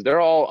floor because they're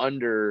all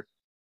under.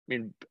 I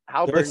mean, They're like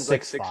Halliburton's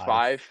like 6'5".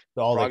 6'5".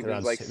 They're all like Brogdon's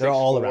around. like They're six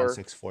all around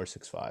four. 6'4",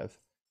 6'5". Which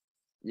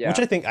Yeah.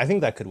 I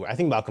think that could work. I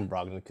think Malcolm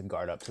Brogdon could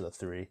guard up to the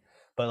three.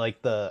 But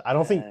like I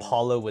don't think Uh,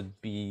 Paulo would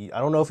be. I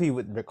don't know if he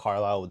would. Rick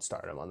Carlisle would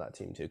start him on that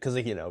team too, because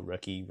like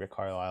rookie Rick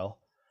Carlisle.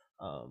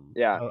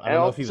 yeah. I And don't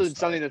know if he would also start.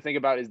 something to think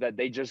about is that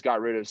they just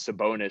got rid of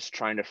Sabonis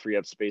trying to free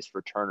up space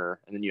for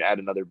Turner, and then you add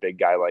another big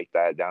guy like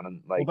that down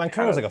in Well, like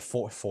kind Banchero's of. like a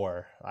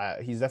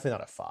 4'4". He's definitely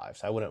not a 5,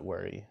 so I wouldn't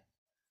worry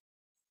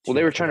Well, too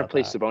they were much trying to about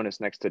play that.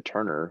 Sabonis next to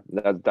Turner.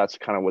 That's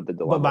kind of what the But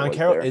dilemma was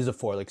Banchero there. is a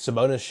 4. Like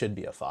Sabonis should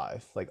be a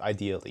 5. Like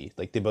ideally,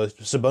 like they both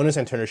Sabonis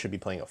and Turner should be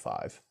playing a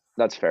 5.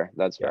 That's fair.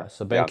 That's Yeah. fair.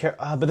 So Yeah.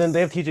 Banchero, but then they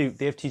have TJ.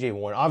 They have TJ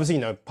Warren.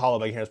 Obviously, Paulo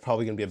Banchero is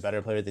probably going to be a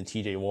better player than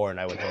TJ Warren.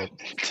 I would hope.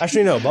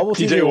 Actually, no. Bubble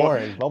TJ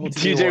Warren. Bubble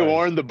TJ TJ Warren.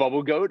 Warren, the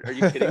bubble goat. Are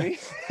you kidding me?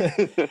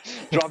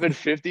 Dropping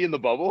 50 in the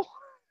bubble.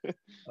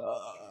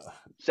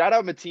 Shout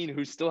out Mateen,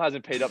 who still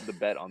hasn't paid up the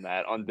bet on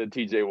the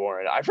TJ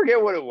Warren. I forget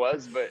what it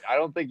was, but I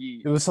don't think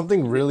It was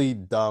something really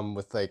dumb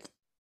with like,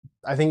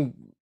 I think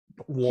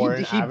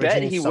Warren he bet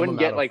averaging he some wouldn't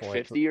get amount of like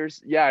points. 50 or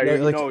yeah, No,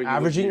 like no, he would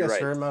averaging be a right.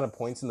 certain amount of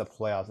points in the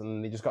playoffs, and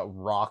then they just got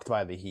rocked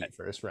by the Heat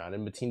first round,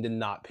 and Mateen did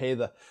not pay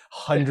the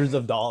hundreds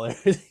of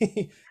dollars.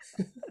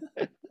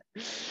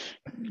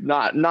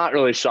 Not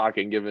really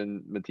shocking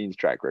given Mateen's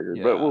track record,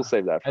 but we'll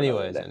save that for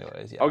anyways,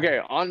 yeah.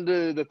 Okay, on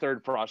to the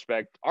third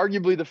prospect,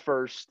 arguably the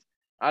first.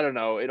 I don't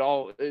know.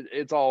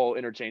 It's all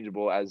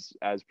interchangeable as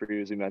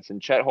previously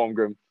mentioned. Chet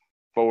Holmgren,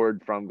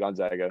 forward from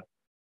Gonzaga,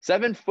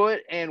 7 foot.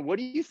 And what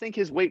do you think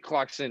his weight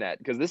clocks in at?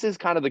 Because this is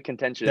kind of the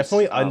contentious.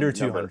 Definitely under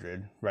number.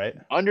 200, right?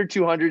 Under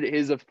 200.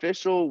 His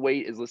official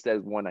weight is listed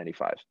as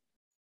 195.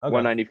 Okay.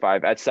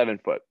 195 at 7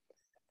 foot.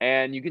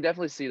 And you can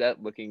definitely see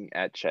that looking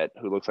at Chet,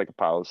 who looks like a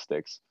pile of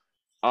sticks.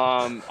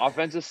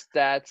 Offensive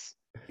stats,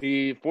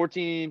 he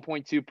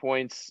 14.2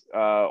 points,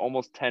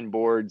 almost 10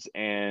 boards,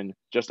 and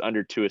just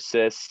under 2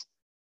 assists.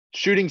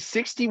 Shooting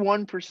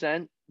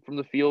 61% from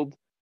the field,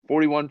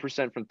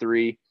 41% from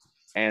three,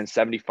 and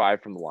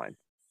 75 from the line.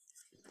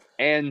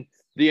 And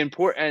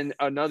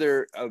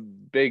another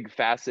big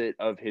facet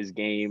of his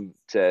game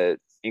to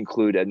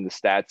include in the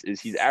stats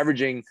is he's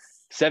averaging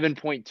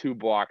 7.2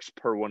 blocks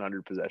per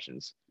 100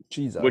 possessions.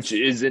 Jesus. Which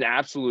is an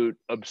absolute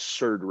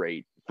absurd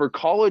rate for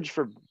college,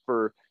 for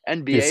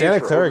NBA. Dude, Santa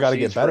Clara got to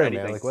get better,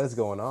 man. Like, what is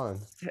going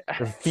on?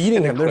 They're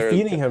feeding him. They're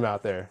feeding him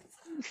out there.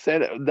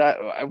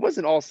 It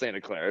wasn't all Santa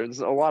Clara. It was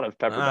a lot of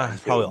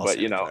Pepperdine, probably all but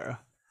Santa Clara.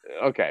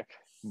 Okay.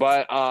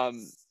 But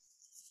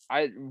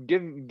I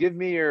give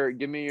me your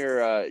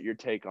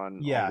take on.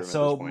 Yeah.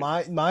 So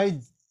my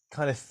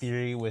kind of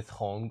theory with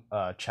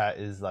Chet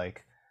is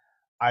like,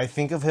 I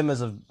think of him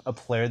as a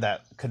player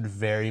that could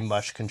very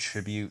much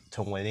contribute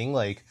to winning.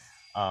 Like,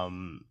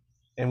 and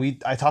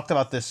I talked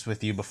about this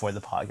with you before the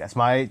podcast.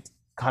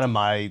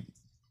 My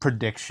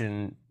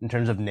prediction in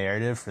terms of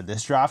narrative for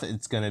this draft,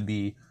 it's gonna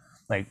be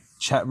like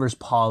Chet versus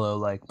Paulo.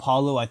 Like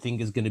Paulo, I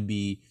think is gonna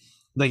be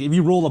like if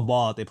you roll the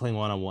ball, if they play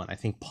 1-on-1, I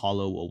think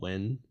Paulo will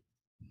win.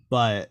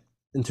 But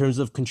in terms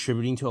of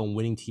contributing to a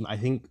winning team, I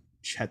think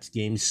Chet's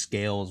game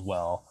scales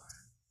well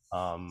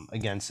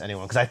against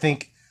anyone because I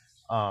think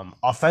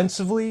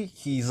offensively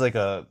he's like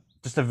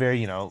just a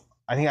very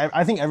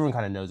I think everyone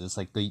kind of knows this,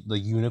 like the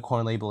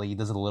unicorn label. Like he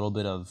does a little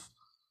bit of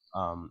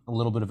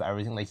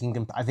everything. Like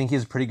I think he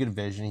has pretty good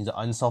vision. He's an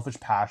unselfish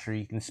passer.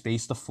 He can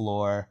space the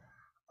floor.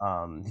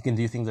 He can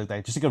do things like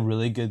that. Just like a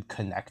really good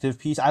connective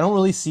piece. I don't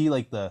really see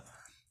like the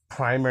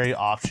primary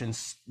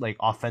options, like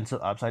offensive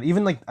upside.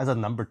 Even like as a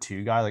number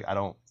 2 guy, like I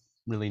don't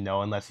really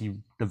know unless he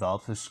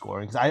develops his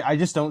scoring. Because I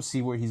just don't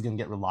see where he's gonna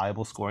get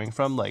reliable scoring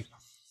from. Like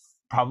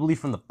probably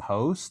from the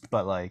post,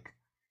 but like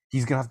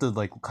he's gonna have to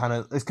like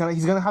he's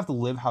gonna have to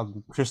live how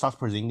Kristaps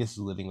Porzingis is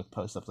living with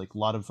post ups. Like a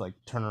lot of like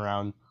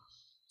turnaround,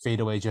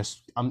 fadeaway.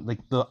 Just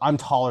I'm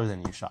taller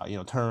than you shot.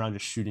 Turn around,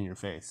 just shoot in your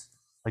face.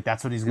 Like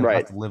that's what he's gonna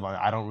have to live on.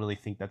 I don't really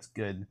think that's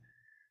good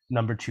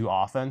number 2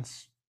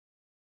 offense.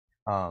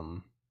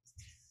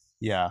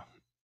 Yeah,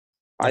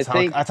 that's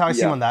how I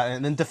see him on that.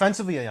 And then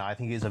defensively, I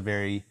think he's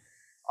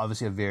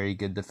obviously a very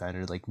good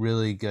defender. Like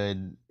really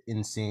good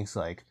instincts,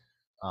 like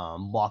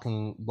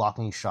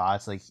blocking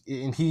shots. Like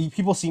and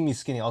people see me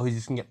skinny. Oh, he's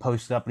just gonna get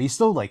posted up, but he's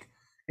still like,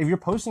 if you're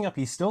posting up,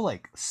 he's still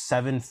like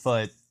 7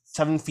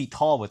 feet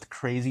tall with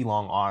crazy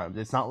long arms.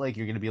 It's not like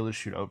you're gonna be able to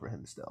shoot over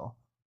him still.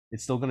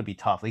 It's still gonna be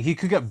tough. Like he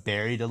could get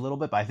buried a little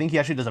bit, but I think he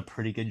actually does a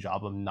pretty good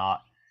job of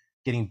not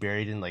getting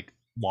buried and like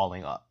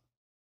walling up.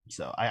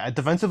 So I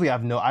defensively I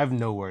have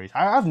no worries.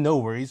 I have no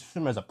worries for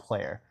him as a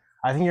player.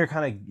 I think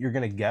you're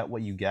gonna get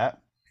what you get,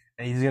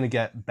 and he's gonna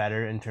get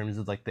better in terms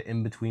of like the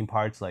in between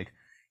parts. Like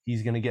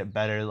he's gonna get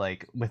better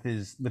like with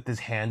his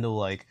handle,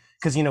 like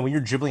because when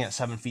you're dribbling at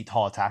 7 feet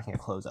tall, attacking a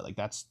closeout, like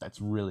that's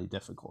really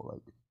difficult.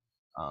 Like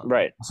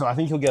right. So I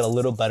think he'll get a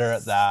little better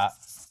at that.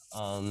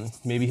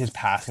 Maybe his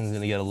passing is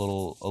going to get a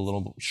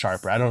little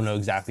sharper. I don't know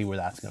exactly where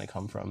that's going to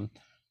come from,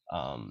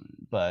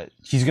 but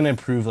he's going to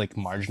improve like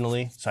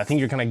marginally. So I think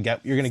you're gonna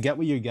get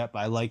what you get. But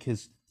I like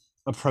his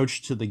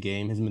approach to the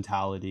game, his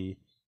mentality,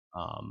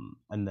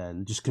 and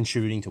then just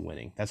contributing to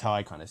winning. That's how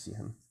I kind of see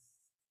him.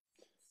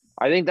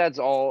 I think that's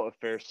all a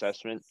fair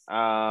assessment.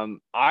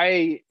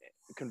 I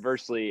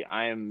conversely,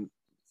 I am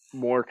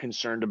more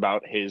concerned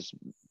about his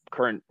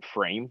current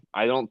frame.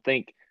 I don't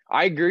think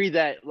I agree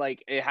that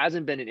like it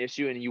hasn't been an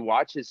issue, and you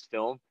watch his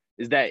film.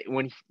 Is that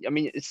when I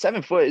mean it's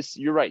 7 foot?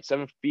 You're right,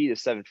 7 feet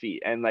is 7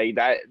 feet, and like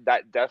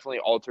that definitely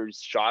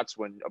alters shots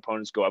when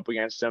opponents go up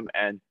against him,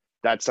 and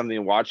that's something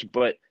to watch.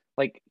 But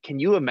like, can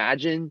you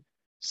imagine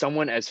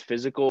someone as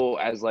physical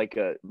as like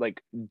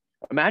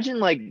imagine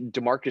like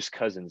DeMarcus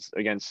Cousins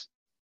against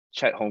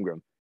Chet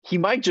Holmgren? He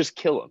might just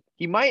kill him.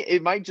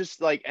 It might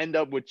just like end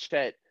up with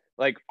Chet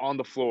like on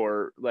the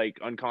floor, like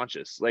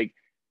unconscious. Like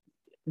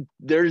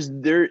there is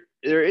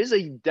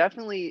a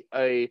definitely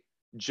a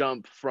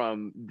jump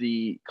from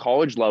the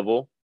college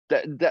level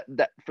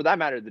that for that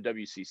matter the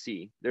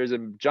WCC. There's a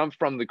jump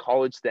from the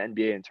college to the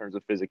NBA in terms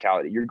of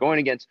physicality. You're going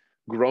against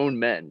grown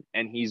men,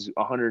 and he's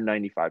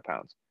 195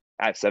 pounds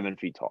at 7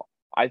 feet tall.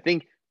 I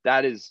think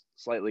that is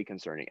slightly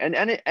concerning. And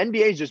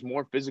NBA is just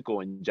more physical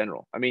in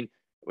general. I mean,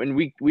 when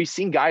we've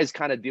seen guys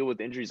kind of deal with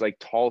injuries like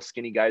tall,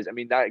 skinny guys. I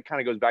mean, that kind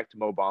of goes back to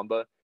Mo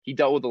Bamba. He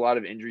dealt with a lot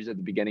of injuries at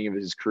the beginning of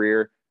his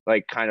career,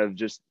 like kind of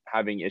just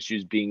having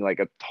issues being like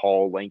a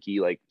tall, lanky,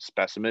 like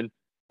specimen.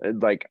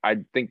 Like I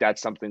think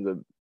that's something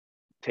to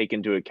take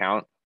into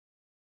account.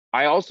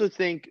 I also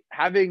think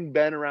having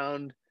been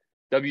around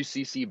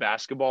WCC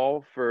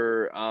basketball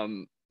for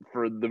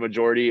the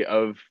majority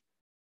of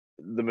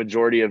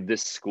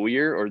this school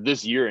year or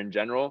this year in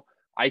general,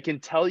 I can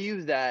tell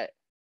you that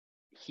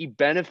he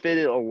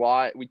benefited a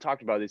lot. We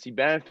talked about this. He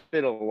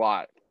benefited a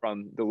lot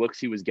from the looks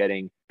he was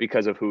getting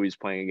because of who he's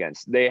playing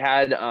against. They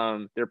had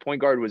their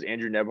point guard was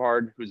Andrew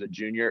Nebhard, who's a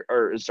junior,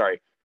 or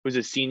sorry, who's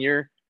a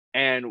senior.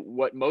 And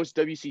what most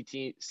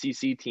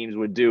WCC teams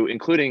would do,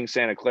 including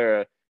Santa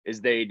Clara,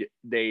 is they'd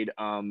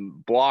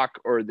block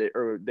or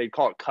they'd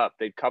call it cup.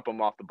 They'd cup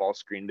him off the ball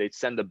screen. They'd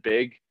send the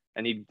big,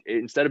 and he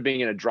instead of being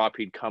in a drop,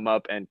 he'd come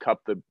up and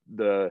cup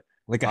the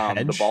Like a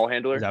hedge. the ball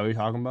handler. Is that what you're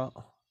talking about?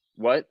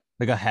 What?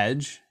 Like a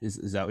hedge?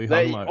 Is that what you're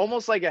talking about?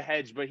 Almost like a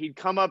hedge, but he'd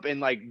come up and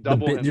like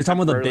double him. You're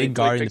talking about the big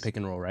guard in the pick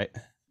and roll, right?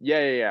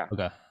 Yeah.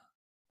 Okay.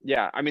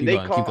 Yeah, I mean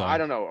Keep going. I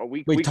don't know.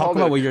 Wait, talk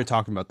about what you're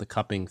talking about, the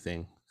cupping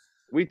thing.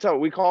 We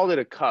called it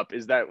a cup.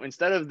 Is that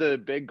instead of the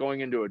big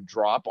going into a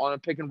drop on a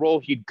pick and roll,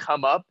 he'd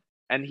come up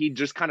and he'd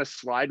just kind of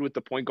slide with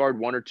the point guard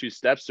 1 or 2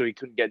 steps so he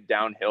couldn't get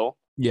downhill.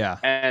 Yeah.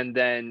 And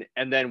then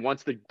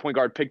once the point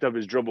guard picked up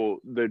his dribble,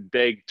 the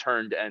big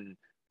turned and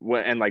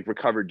went and like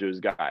recovered to his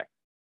guy.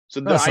 So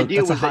the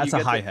idea was that it's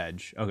a high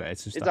hedge. Okay,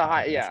 it's a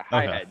high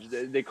hedge.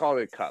 They call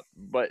it a cup,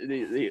 but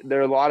there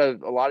are a lot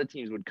of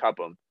teams would cup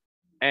them,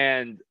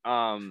 and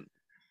a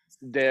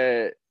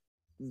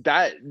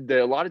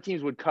lot of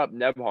teams would cup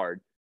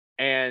Nebhard,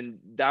 and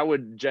that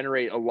would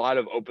generate a lot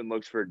of open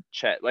looks for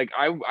Chet. Like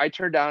I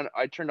turned on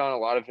a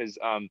lot of his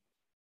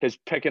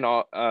pick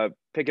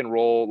and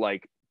roll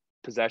like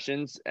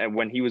possessions, and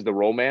when he was the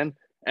roll man,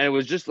 and it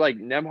was just like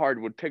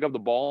Nebhard would pick up the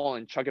ball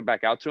and chuck it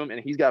back out to him, and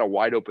he's got a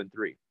wide open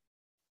three.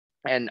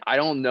 And I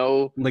don't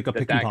know, like a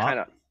pick and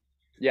pop.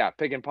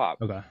 Pick and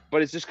pop. Okay,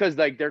 but it's just because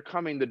like they're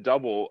coming to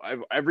double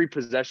every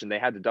possession. They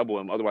had to double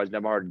him, otherwise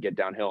Nebhard would get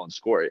downhill and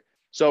score it.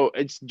 So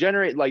it's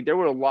generate like there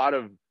were a lot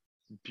of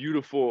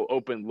beautiful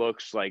open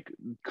looks, like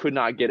could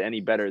not get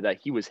any better that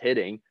he was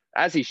hitting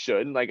as he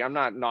should. Like I'm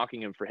not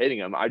knocking him for hitting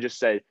him. I just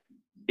said,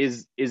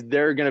 is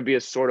there going to be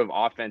a sort of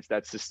offense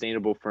that's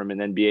sustainable for him in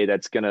NBA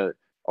that's going to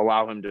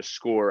allow him to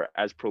score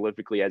as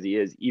prolifically as he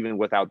is, even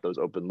without those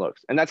open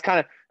looks? And that's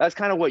kind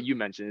of what you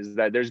mentioned, is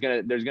that there's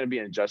gonna be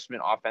an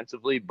adjustment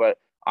offensively, but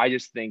I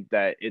just think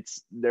that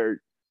it's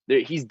there.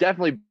 He's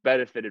definitely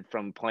benefited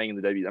from playing in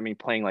the W. I mean,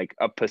 playing like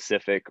a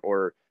Pacific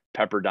or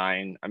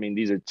Pepperdine. I mean,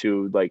 these are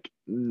two like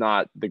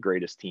not the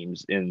greatest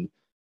teams in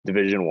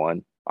Division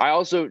I. I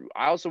also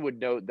would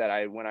note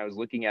that when I was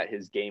looking at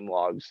his game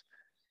logs,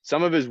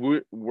 some of his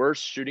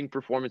worst shooting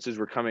performances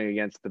were coming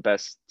against the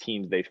best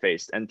teams they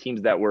faced and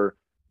teams that were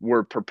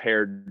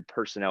prepared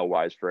personnel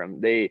wise for him.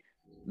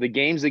 The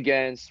games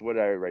against, what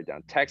did I write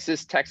down?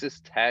 Texas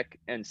Tech,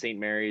 and St.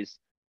 Mary's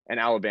and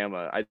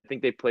Alabama. I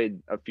think they played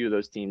a few of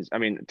those teams. I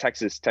mean,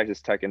 Texas Tech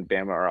and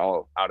Bama are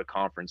all out of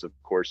conference, of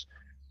course,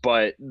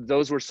 but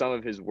those were some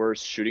of his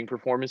worst shooting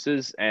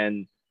performances.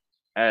 And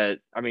I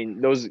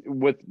mean, those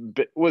with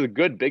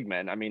good big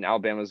men. I mean,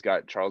 Alabama's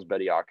got Charles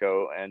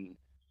Bediako and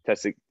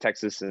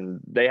Texas,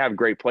 and they have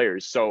great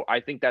players. So I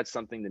think that's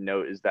something to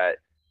note, is that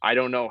I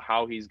don't know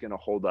how he's going to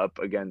hold up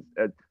against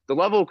the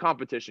level of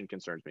competition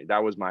concerns me.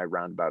 That was my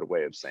roundabout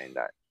way of saying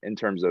that in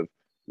terms of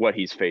what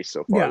he's faced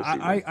so far.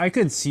 Yeah, I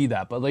could see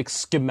that, but like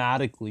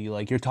schematically,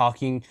 like you're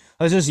talking,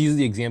 let's just use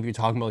the example you're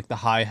talking about, like the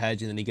high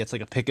hedge, and then he gets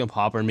like a pick and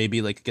pop, or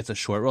maybe like gets a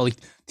short roll. Like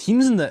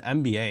teams in the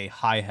NBA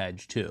high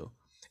hedge too.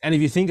 And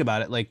if you think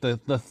about it, like the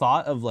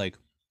thought of like,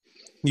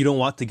 you don't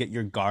want to get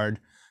your guard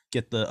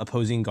get the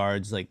opposing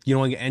guards, like you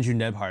don't want to get Andrew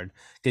Nebhard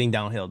getting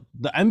downhill.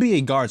 The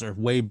NBA guards are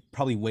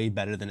probably way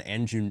better than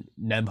Andrew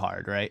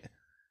Nebhard, right?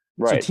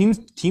 So Right.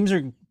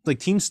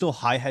 teams still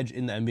high hedge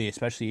in the NBA,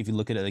 especially if you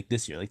look at it like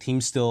this year. Like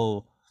teams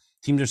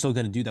are still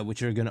going to do that,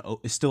 which are going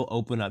to still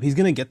open up. He's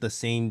going to get the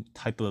same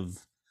type of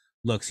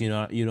looks. You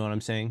know what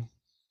I'm saying?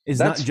 It's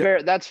not That's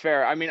fair. That's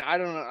fair. I mean, I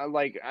don't know.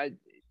 Like,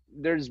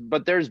 there's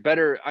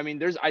better. I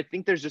mean, I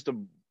think there's just a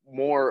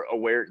more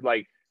aware,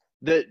 like,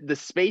 the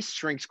space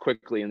shrinks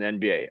quickly in the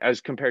NBA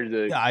as compared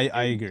to yeah,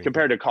 I agree.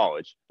 compared to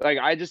college. Like,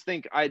 I just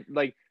think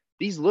like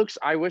these looks.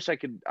 I wish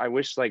like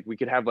we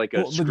could have like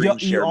a Well, but screen you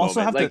share also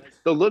moment. have Like to.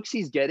 the looks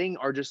he's getting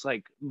are just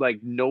like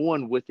no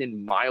one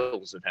within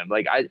miles of him.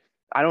 Like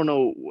I don't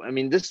know. I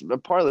mean, this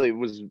partly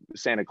was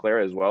Santa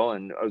Clara as well,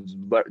 and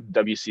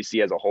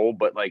WCC as a whole.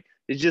 But like,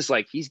 it's just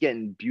like he's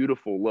getting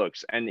beautiful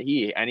looks, and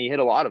he hit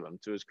a lot of them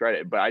to his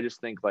credit. But I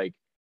just think like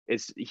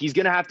he's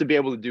gonna have to be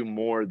able to do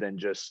more than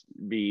just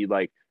be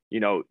like,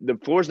 the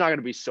floor's not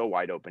gonna be so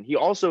wide open. He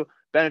also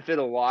benefited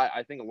a lot.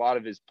 I think a lot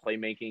of his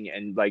playmaking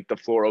and like the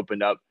floor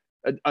opened up.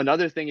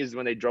 Another thing is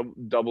when they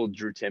doubled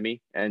Drew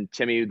Timmy, and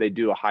Timmy, they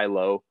do a high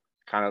low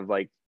kind of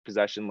like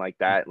possession like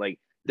that. Like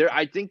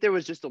I think there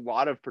was just a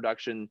lot of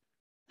production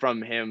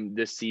from him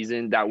this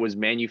season that was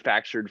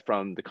manufactured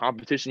from the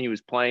competition he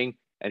was playing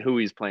and who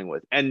he's playing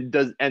with. And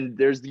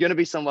there's going to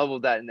be some level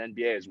of that in the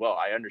NBA as well.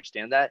 I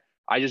understand that.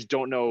 I just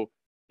don't know,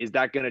 is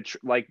that going to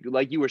like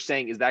you were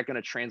saying, is that going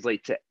to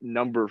translate to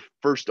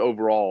first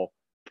overall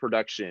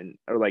production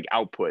or like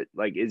output?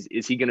 Like is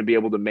he going to be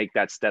able to make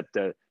that step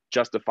to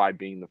justify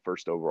being the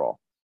first overall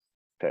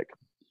pick?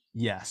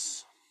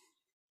 Yes.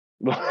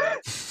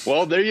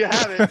 Well, there you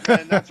have it,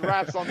 and that's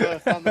wraps on the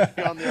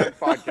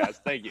podcast.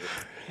 Thank you.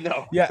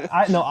 No. Yeah,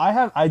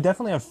 I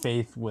definitely have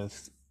faith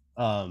with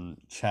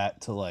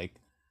Chet to like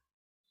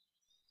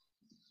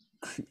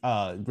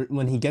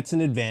when he gets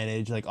an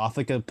advantage, like off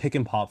like a pick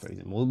and pop, for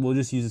example. We'll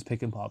just use this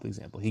pick and pop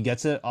example. He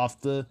gets it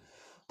off the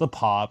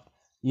pop.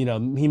 He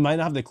might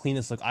not have the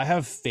cleanest look. I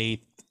have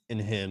faith in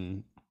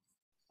him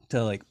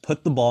to like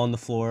put the ball on the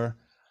floor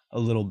a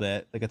little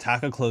bit, like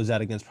attack a closeout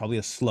against probably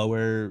a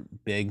slower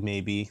big,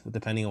 maybe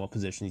depending on what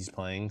position he's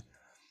playing,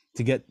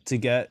 to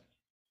get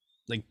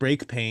like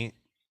break paint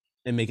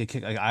and make a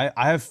kick. Like I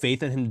have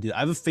faith in him to do.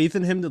 I have a faith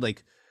in him to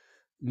like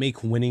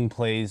make winning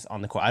plays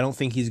on the court. I don't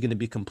think he's going to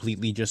be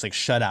completely just like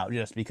shut out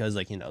just because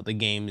like the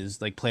game is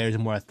like players are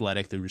more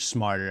athletic, they're just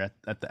smarter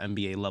at the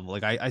NBA level.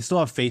 Like I still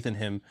have faith in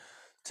him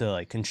to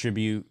like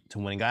contribute to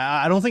winning.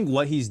 I don't think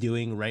what he's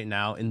doing right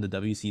now in the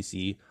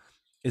WCC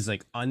is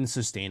like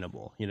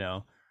unsustainable.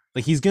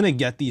 Like he's gonna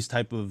get these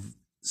type of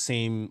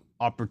same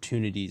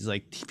opportunities.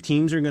 Like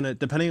teams are gonna,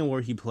 depending on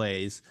where he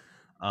plays,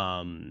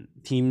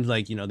 teams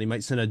like they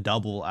might send a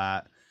double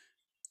at,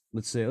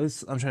 I'm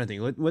trying to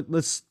think.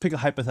 Let's pick a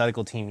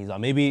hypothetical team he's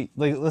on. Maybe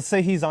like let's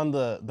say he's on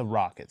the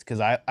Rockets, because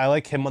I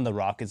like him on the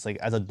Rockets like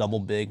as a double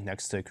big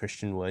next to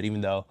Christian Wood,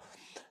 even though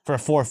for a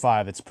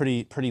 4-5 it's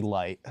pretty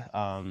light.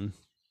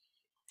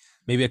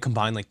 Maybe a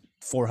combined like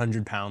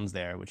 400 pounds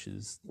there, which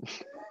is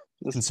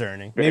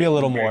concerning. Maybe a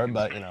little more,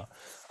 but yeah.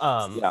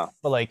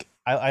 But like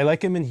I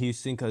like him in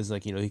Houston because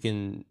like he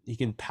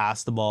can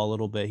pass the ball a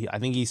little bit. I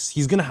think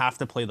he's gonna have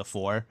to play the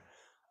 4.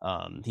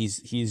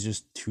 He's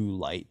just too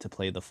light to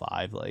play the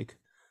 5, like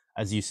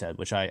as you said,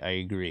 which I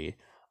agree.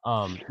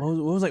 What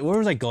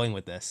was I going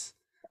with this?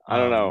 I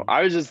don't know.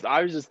 I was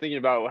just thinking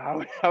about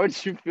how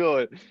would you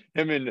feel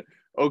him in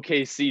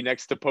OKC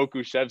next to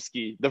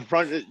Pokusevski? The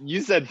front, you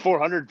said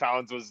 400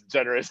 pounds was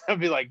generous. I'd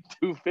be like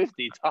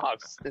 250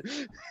 tops.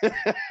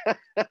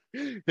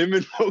 Him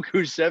and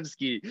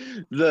Pokusevski,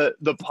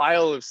 the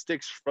pile of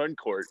sticks front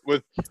court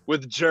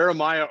with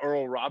Jeremiah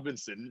Earl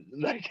Robinson.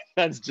 Like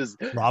that's just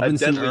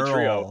Robinson a deadly Earl.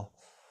 trio.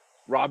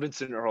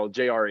 Robinson Earl,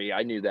 JRE.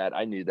 I knew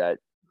that.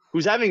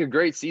 Who's having a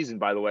great season,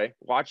 by the way.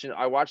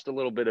 I watched a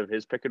little bit of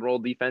his pick and roll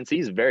defense.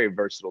 He's very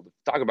versatile.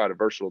 Talk about a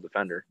versatile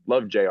defender.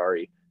 Love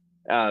JRE.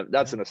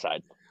 That's an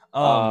aside.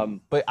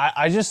 But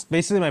I just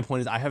basically my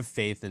point is I have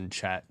faith in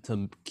Chet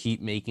to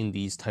keep making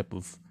these type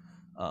of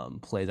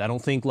plays. I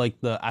don't think like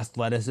the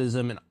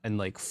athleticism and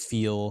like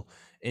feel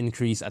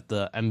increase at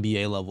the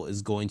NBA level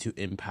is going to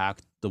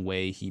impact the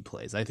way he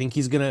plays. I think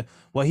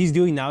what he's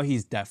doing now,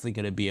 he's definitely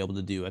gonna be able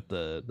to do at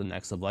the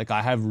next level. Like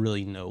I have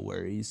really no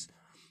worries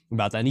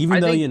about that. And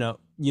even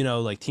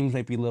though like teams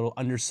might be a little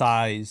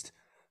undersized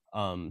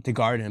to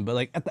guard him, but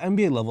like at the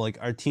NBA level, like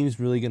our team's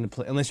really gonna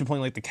play, unless you're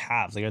playing like the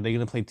Cavs, like are they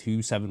gonna play 2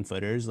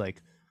 7-footers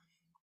like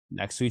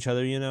next to each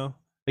other?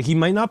 Like he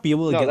might not be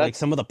able to get like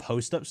some of the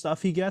post up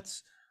stuff he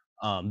gets.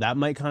 That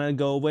might kind of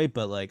go away,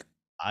 but like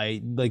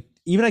I like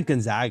even at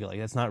Gonzaga, like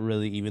that's not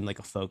really even like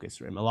a focus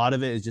for him. A lot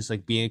of it is just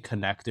like being a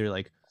connector,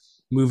 like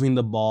moving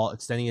the ball,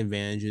 extending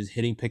advantages,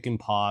 hitting pick and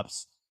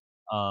pops,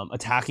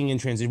 attacking in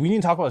transition. We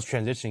didn't talk about his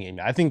transition game.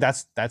 I think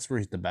that's where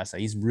he's the best at.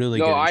 He's really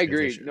good. No, I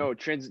agree. No,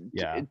 transition.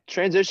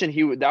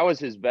 That was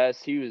his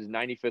best. He was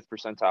 95th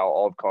percentile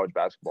all of college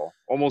basketball.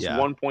 Almost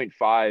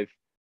 1.5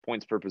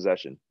 points per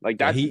possession. Like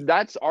Yeah,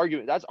 that's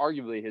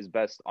arguably his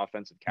best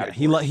offensive yeah,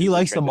 category he is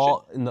in likes the transition.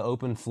 ball in the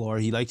open floor.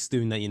 He likes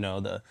doing that,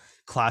 the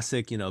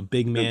classic,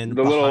 big The man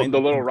the little the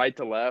behind little right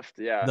to left,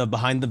 yeah. the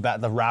behind the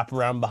back, the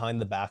wraparound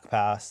behind the back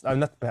pass.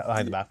 Not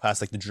behind the Y- back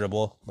pass, like the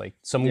dribble. Like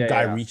some Yeah,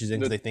 guy yeah. reaches in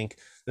because The they think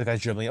the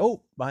guy's dribbling.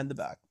 Oh, behind the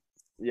back.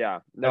 Yeah,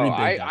 no, Very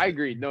big I at it.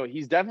 agree. No,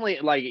 he's definitely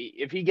like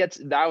if he gets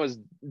that was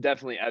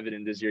definitely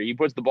evident this year. He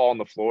puts the ball on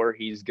the floor,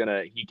 he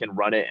can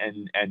run it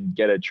and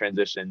get a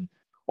transition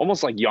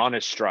almost like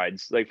Giannis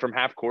strides. Like from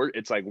half court,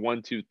 it's like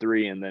 1, 2,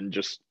 3, and then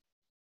just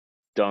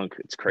dunk.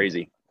 It's Yeah.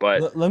 crazy.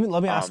 But Let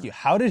me ask um you,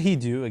 how did he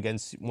do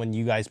against when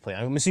you guys played?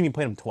 I'm assuming you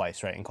played him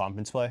twice, right, in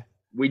conference play.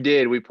 we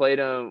did. We played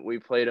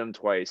him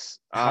twice.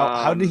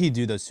 How did he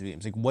do those 2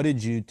 games? Like, what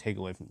did you take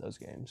away from those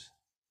games?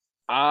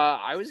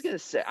 I was gonna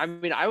say, I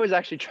mean, I was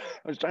actually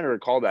I was trying to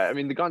recall that. I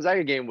mean, the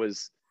Gonzaga game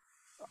was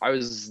I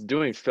was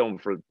doing film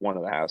for one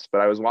of the halves,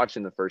 but I was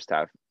watching the first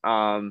half.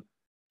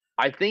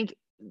 I think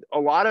a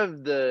lot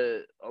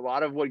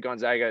of what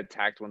Gonzaga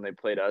attacked when they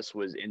played us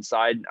was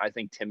inside. I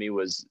think Timmy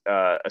was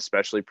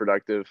especially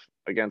productive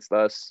against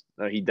us.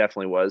 No, he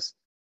definitely was.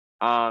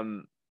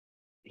 Um,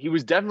 he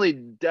was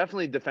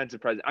definitely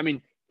defensive presence. I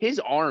mean, his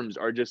arms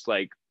are just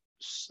like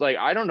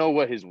I don't know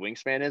what his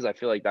wingspan is. I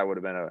feel like that would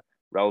have been a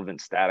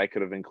relevant stat I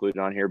could have included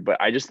on here, but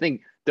I just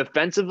think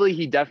defensively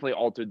he definitely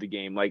altered the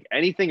game. Like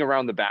anything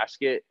around the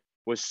basket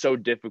was so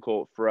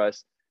difficult for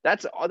us.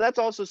 That's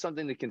also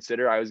something to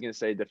consider. I was going to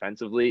say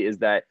defensively is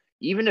that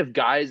even if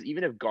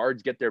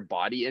guards get their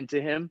body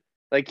into him,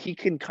 like he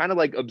can kind of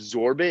like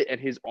absorb it and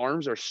his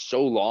arms are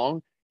so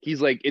long.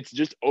 He's like it's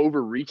just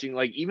overreaching.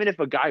 Like even if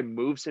a guy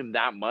moves him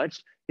that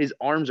much, his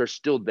arms are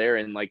still there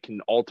and like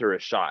can alter a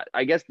shot.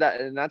 I guess that's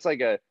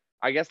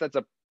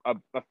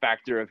a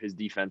factor of his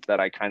defense that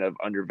I kind of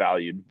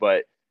undervalued,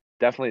 but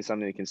definitely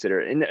something to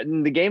consider.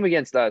 In the game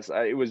against us,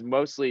 it was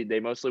they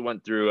mostly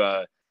went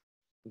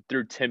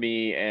through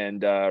Timmy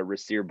and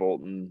Rasir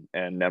Bolton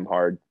and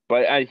Nemhard,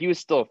 but he was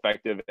still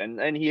effective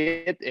and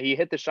he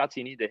hit the shots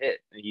he needed to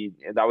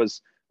hit. That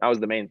was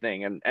the main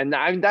thing, and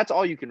I mean that's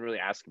all you can really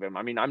ask of him.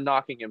 I mean I'm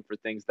knocking him for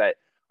things that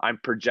I'm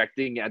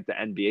projecting at the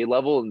NBA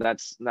level, and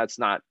that's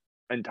not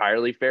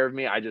entirely fair of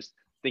me. I just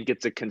think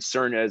it's a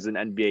concern as an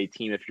NBA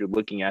team if you're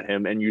looking at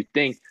him and you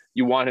think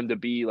you want him to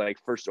be like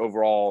first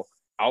overall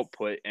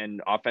output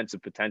and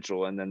offensive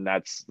potential, and then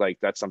that's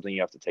something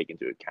you have to take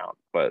into account.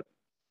 But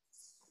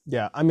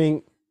Yeah, I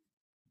mean,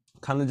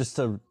 kind of just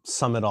to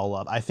sum it all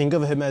up, I think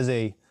of him as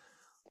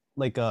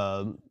like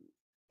a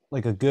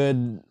like a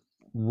good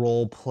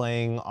role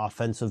playing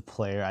offensive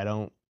player. I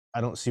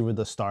don't see where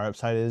the star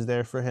upside is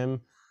there for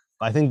him.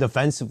 But I think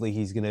defensively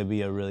he's gonna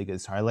be a really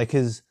good star. I like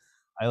his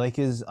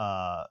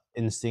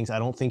instincts. I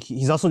don't think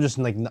he's also just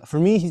like for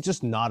me he's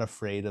just not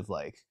afraid of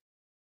like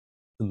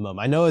the moment.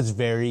 I know it's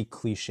very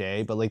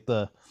cliche, but like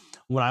the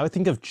when I would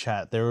think of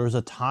Chet, there was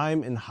a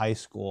time in high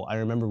school I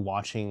remember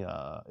watching.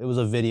 It was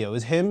a video. It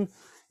was him.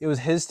 It was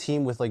his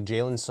team with like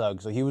Jalen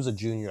Suggs. So he was a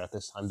junior at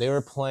this time. They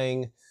were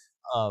playing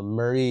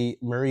Murray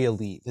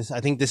Elite.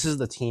 I think this is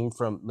the team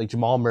from like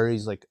Jamal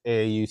Murray's like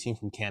AAU team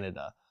from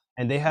Canada,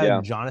 and they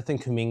yeah, had Jonathan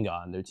Kaminga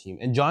on their team.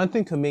 And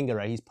Jonathan Kaminga,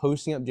 right? He's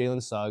posting up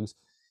Jalen Suggs.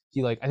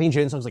 I think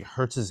Jalen Suggs like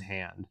hurts his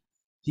hand.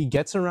 He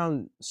gets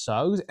around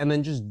Suggs and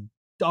then just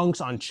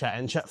dunks on Chet,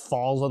 and Chet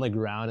falls on the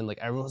ground, and like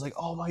everyone's like,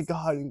 "Oh my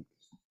god!"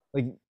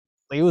 Like,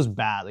 like it was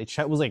bad. Like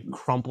Chet was like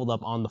crumpled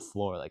up on the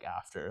floor like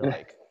after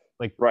like,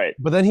 right.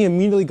 but then he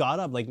immediately got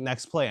up like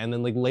next play, and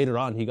then like later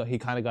on he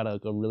kind of got a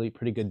really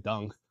pretty good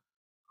dunk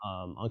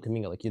on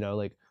Kaminga. Like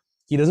like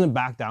he doesn't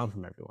back down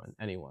from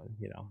anyone.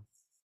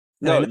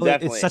 And I No, know like,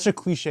 it's definitely. such a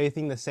cliche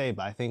thing to say,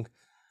 but I think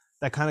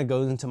that kind of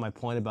goes into my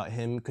point about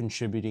him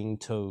contributing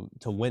to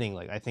winning.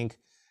 Like I think,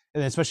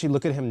 and especially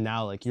look at him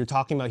now. Like you're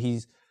talking about,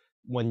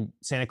 when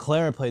Santa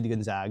Clara played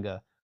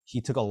Gonzaga,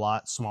 he took a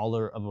lot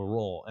smaller of a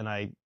role, and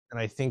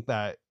I think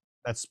that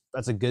that's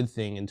a good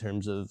thing in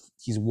terms of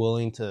he's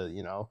willing to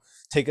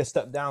take a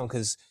step down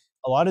because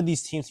a lot of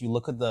these teams, you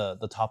look at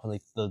the top of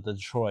like the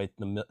Detroit,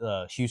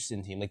 the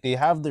Houston team, like they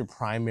have their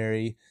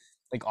primary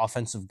like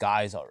offensive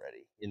guys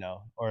already,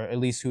 or at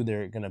least who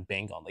they're gonna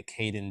bank on, like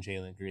Caden,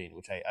 Jalen Green,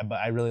 which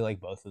I really like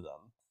both of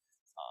them.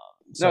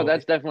 No, So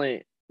that's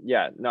definitely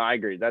yeah. No, I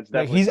agree. That's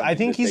like definitely I something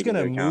think to he's take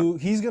into gonna account.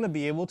 move. He's gonna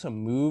be able to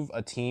move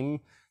a team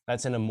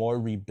that's in a more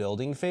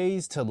rebuilding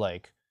phase to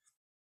like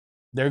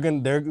they're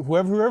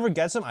whoever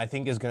gets him, I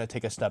think is gonna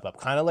take a step up.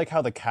 Kind of like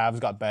how the Cavs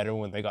got better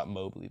when they got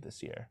Mobley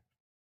this year.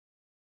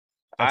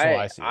 That's how I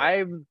I see it.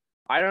 I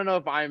I don't know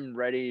if I'm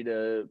ready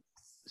to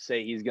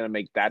say he's going to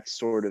make that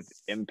sort of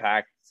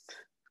impact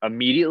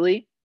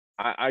immediately.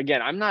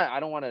 Again, I'm not. I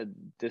don't want to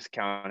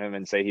discount him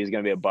and say he's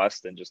going to be a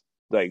bust and just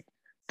like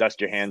dust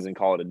your hands and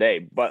call it a day.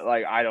 But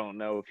like, I don't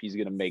know if he's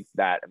going to make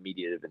that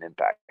immediate of an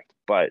impact.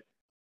 But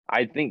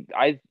I think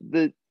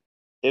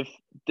if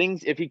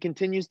if he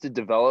continues to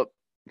develop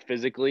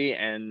physically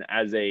and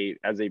as a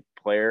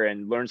player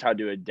and learns how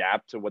to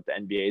adapt to what the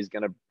NBA is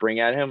going to bring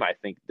at him, I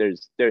think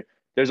there's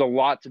a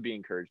lot to be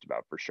encouraged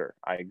about for sure.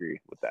 I agree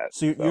with that.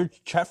 So So your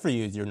Chet for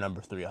you is your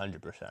number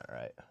 300%,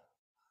 right?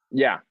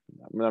 Yeah,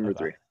 number Okay.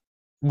 3.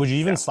 Would you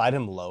even Yeah. slide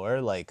him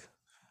lower? Like,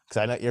 because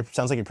I know you're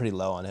sounds like you're pretty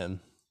low on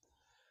him.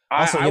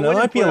 I Also, I it wouldn't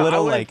might be put a I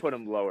little wouldn't like, put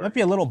him might lower.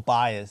 be a little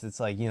biased. It's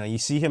like, you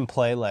see him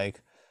play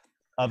like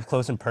up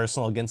close and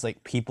personal against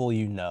like people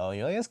You're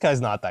like, this guy's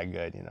not that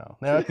good.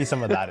 There might be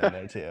some of that in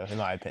there too, in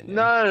my opinion.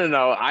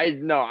 No.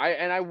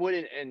 I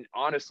wouldn't, and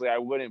honestly, I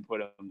wouldn't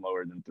put him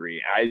lower than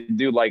 3. I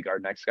do like our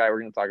next guy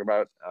we're going to talk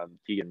about,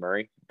 Keegan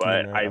Murray, Keegan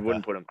but Murray, I okay.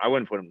 wouldn't put him. I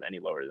wouldn't put him any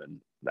lower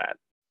than that.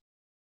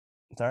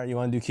 All right, you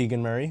want to do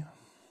Keegan Murray?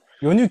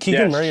 You want to do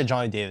Keegan Murray or Yes,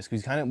 Johnny Davis?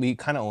 Because we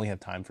kind of only have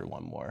time for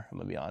one more. I'm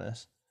gonna be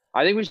honest.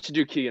 I think we should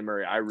do Keegan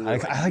Murray. I really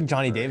like I like Keegan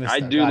Johnny Murray. Davis I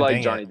though. do God like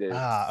dang Johnny it. Davis.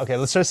 Okay.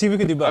 Let's try to see if we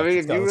can do I both. mean,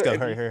 Let's if go. you Let's go. if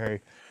Hurry, you hurry,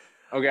 hurry.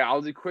 okay,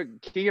 I'll do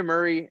quick. Keegan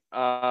Murray,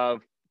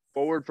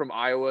 forward from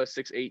Iowa,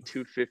 6'8",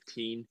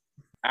 215,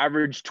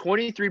 averaged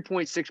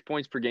 23.6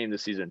 points per game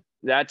this season.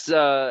 That's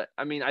I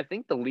mean, I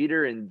think the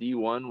leader in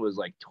D1 was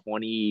like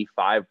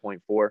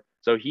 25.4.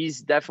 So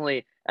he's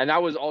definitely, and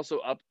that was also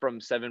up from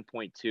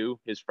 7.2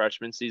 his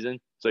freshman season.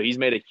 So he's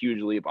made a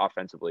huge leap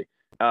offensively.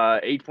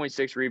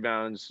 8.6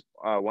 rebounds,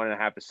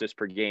 1.5 assists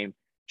per game.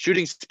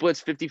 Shooting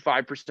splits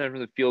 55% from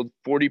the field,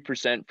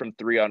 40% from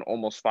 3 on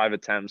almost 5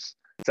 attempts,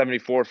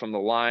 74 from the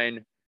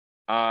line,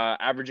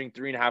 averaging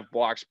 3.5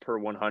 blocks per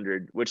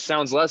 100, which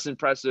sounds less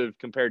impressive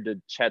compared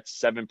to Chet's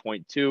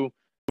 7.2,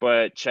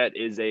 but Chet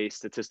is a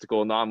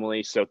statistical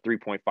anomaly, so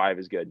 3.5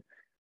 is good.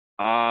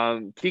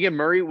 Keegan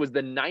Murray was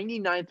the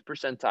 99th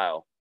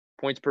percentile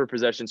points per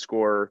possession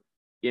scorer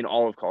in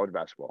all of college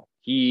basketball.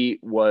 He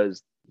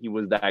was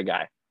that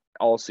guy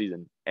all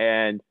season,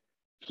 and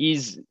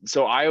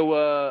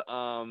Iowa.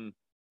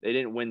 They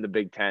didn't win the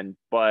Big Ten,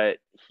 but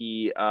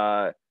he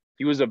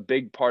was a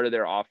big part of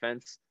their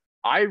offense.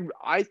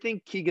 I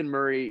think Keegan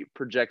Murray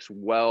projects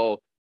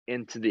well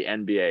into the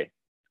NBA.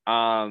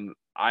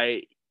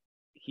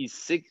 He's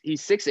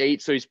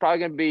 6'8", so he's probably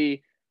gonna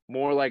be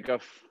more like a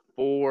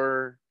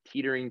 4,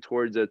 teetering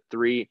towards a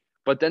 3.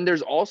 But then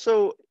there's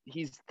also,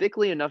 he's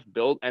thickly enough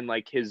built, and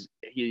like he's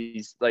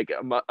like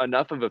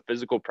enough of a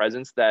physical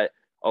presence that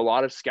a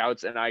lot of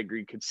scouts, and I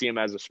agree, could see him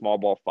as a small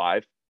ball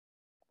 5.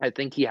 I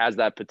think he has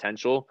that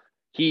potential.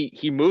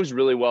 He moves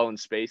really well in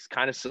space,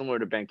 kind of similar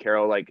to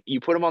Banchero. Like, you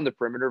put him on the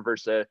perimeter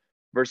versus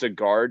a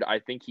guard, I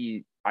think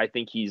he's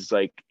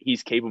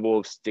capable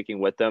of sticking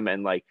with them,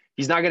 and like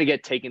he's not going to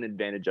get taken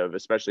advantage of,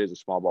 especially as a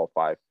small ball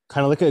 5.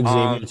 Kind of like a Xavier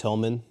Um,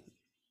 Tillman,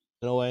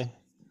 in a way.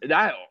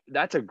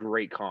 that's a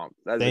great comp.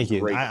 That is a Thank you.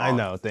 great I comp.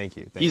 know. Thank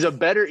you. He's a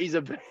better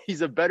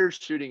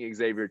shooting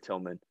Xavier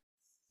Tillman.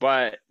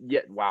 But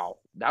yeah, wow,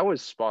 that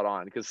was spot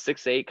on, because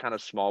 6'8", kind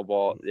of small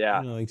ball.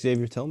 Yeah,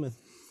 Xavier Tillman.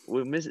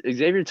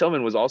 Xavier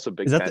Tillman was also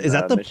Big Ten. Is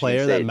that the Michigan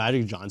player that State.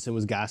 Magic Johnson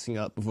was gassing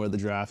up before the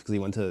draft because he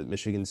went to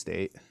Michigan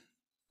State?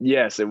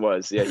 Yes, it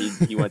was. Yeah,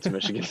 he went to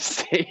Michigan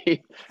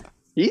State.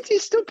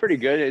 He's still pretty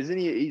good, isn't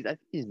he? I think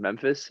he's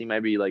Memphis. He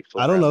might be like.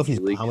 I don't know if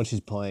how much he's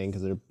playing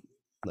because they're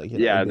like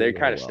Yeah, they're doing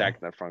kind really of well.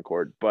 stacked in that front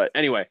court. But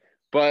anyway,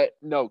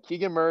 no,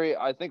 Keegan Murray,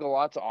 I think a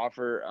lot to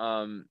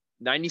offer.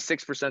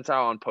 96th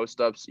percentile on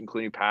post ups,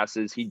 including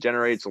passes. He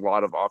generates a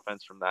lot of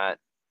offense from that.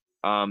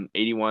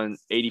 81st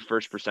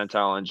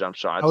percentile on jump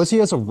shots. How is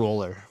he as a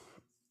roller?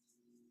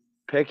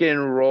 Pick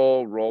and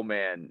roll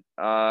man.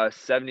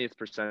 70th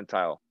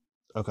percentile.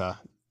 Okay.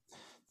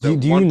 So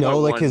Do you know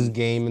like 1.1. his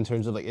game in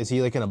terms of like, is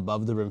he like an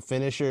above the rim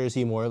finisher? Is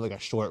he more like a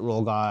short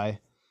roll guy?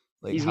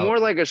 Like He's how? more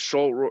like a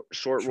short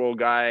roll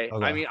guy. I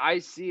Okay. mean, I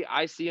see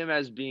him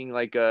as being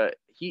like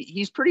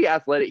he's pretty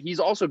athletic. He's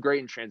also great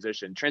in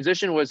transition.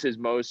 Transition was his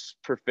most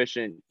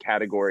proficient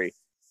category.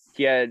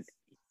 He had,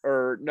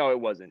 or no, it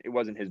wasn't. It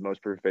wasn't his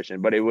most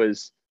proficient, but it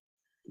was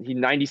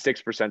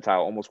 96th percentile,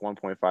 almost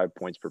 1.5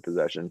 points per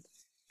possession,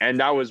 and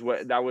that was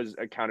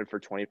accounted for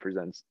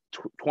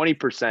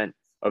 20%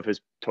 of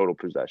his total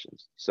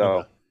possessions. So.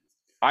 Okay.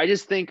 I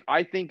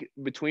think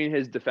between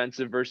his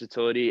defensive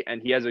versatility,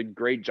 and he has a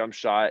great jump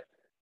shot.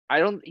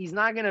 He's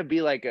not gonna be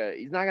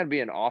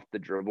an off the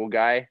dribble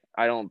guy.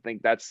 I don't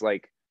think that's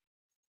like,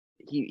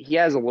 he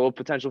has a little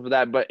potential for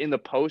that, but in the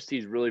post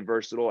he's really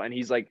versatile, and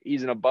he's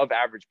an above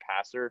average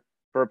passer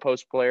for a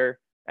post player,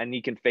 and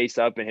he can face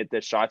up and hit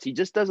the shots. He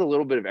just does a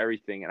little bit of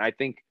everything, and I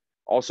think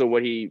also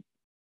what he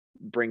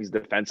brings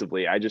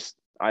defensively.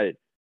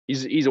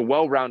 He's a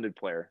well-rounded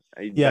player.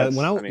 Yeah,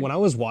 when I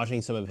was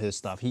watching some of his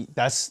stuff,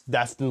 that's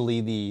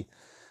definitely the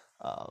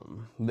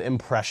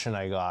impression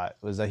I got,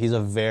 was that he's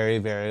a very,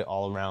 very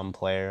all-around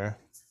player.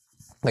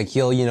 Like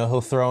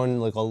he'll throw in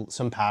like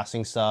some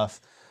passing stuff.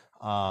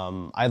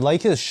 I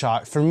like his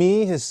shot. For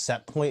me, his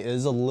set point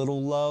is a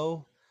little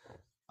low.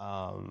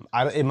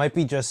 It might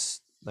be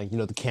just like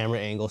the camera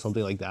angle,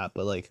 something like that.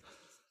 But like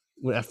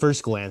at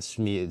first glance,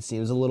 for me, it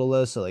seems a little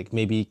low. So like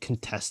maybe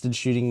contested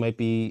shooting might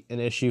be an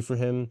issue for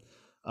him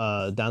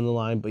down the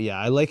line. But yeah,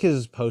 I like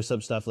his post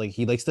up stuff. Like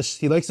he likes to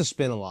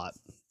spin a lot.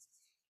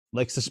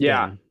 Likes to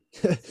spin.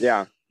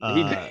 Yeah.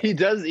 He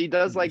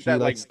does like that,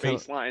 like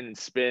baseline and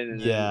spin,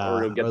 and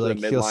or he'll get to the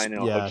midline and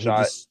he'll hook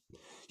shot.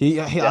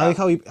 I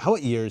like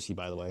what year is he,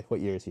 by the way? What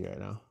year is he right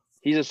now?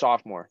 He's a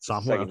sophomore.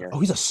 Sophomore. Second year.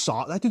 Oh,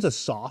 that dude's a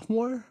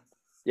sophomore?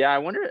 Yeah, I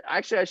wonder.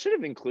 Actually, I should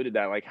have included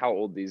that, like how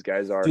old these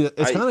guys are. Dude,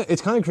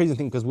 it's kind of crazy to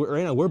think because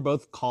right now we're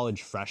both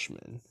college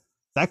freshmen.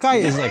 That guy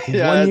is like one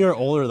Yeah. year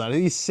older than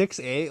he's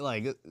 6'8",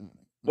 like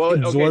Well,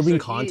 okay, absorbing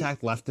so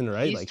contact left and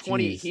right. he's Like,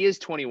 20. geez. He is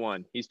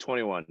 21. He's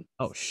 21.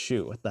 Oh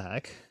shoot, what the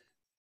heck?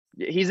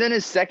 He's in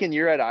his second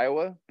year at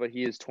Iowa, but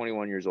he is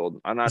 21 years old.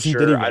 I'm not Did he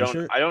sure.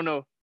 redshirt? I don't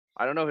know.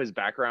 I don't know his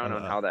background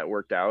on Uh, how that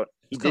worked out.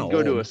 He it's kind did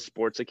of go to a old.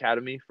 sports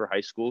academy for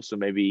high school, so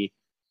maybe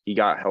he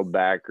got held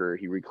back or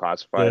he Good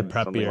reclassified,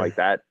 prep something year. like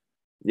that.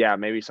 Yeah,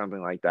 maybe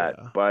something like that.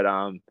 Yeah. But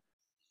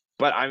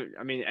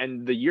I mean,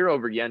 and the year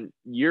over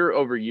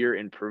year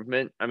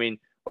improvement. I mean,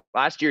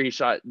 last year he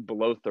shot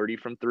below 30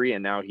 from three,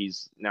 and now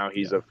he's Yeah.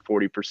 a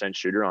 40%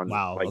 shooter on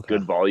Wow. like Okay.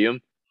 good volume.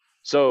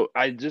 So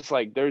I just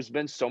like there's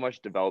been so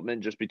much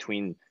development just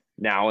between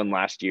now and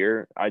last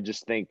year. I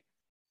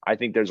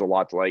think there's a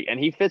lot to like, and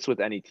he fits with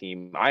any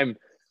team.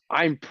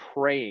 I'm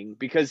praying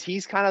because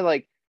he's kind of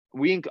like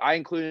I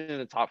included him in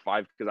the top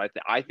five because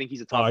I think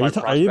he's a Oh, top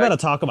five are you about to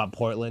prospect. talk about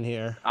Portland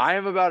here? I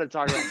am about to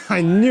talk about.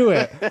 I knew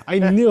it. I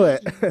knew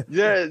it.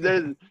 Yeah,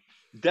 there's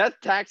death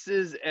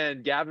taxes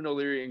and Gavin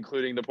O'Leary,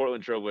 including the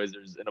Portland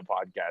Trailblazers, in a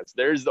podcast.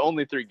 There's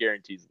only three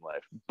guarantees in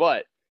life.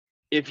 But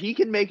if he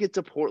can make it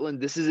to Portland,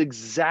 this is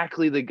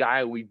exactly the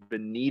guy we've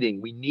been needing.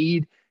 We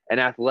need an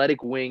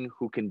athletic wing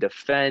who can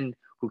defend,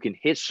 who can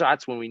hit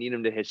shots when we need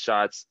him to hit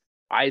shots.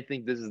 I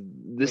think this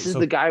Wait, is so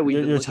the guy we've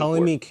been you're looking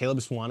telling for. me Caleb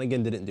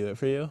Swanigan didn't do it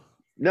for you?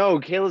 No,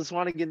 Caleb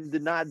Swanigan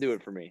did not do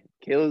it for me.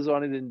 Caleb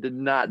Swanigan did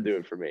not do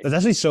it for me. That's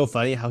actually so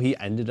funny how he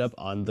ended up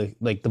on the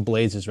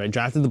Blazers, right?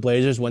 Drafted the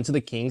Blazers, went to the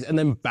Kings, and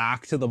then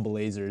back to the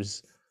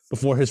Blazers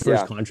before his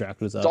first Yeah.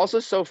 contract was It's up. also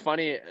so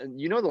funny.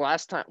 You know, the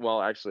last time,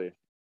 well, actually,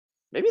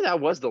 maybe that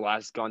was the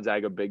last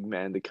Gonzaga big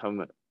man to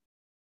come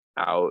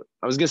out.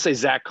 I was going to say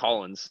Zach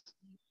Collins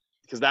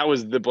because that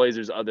was the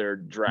Blazers' other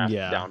draft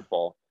Yeah.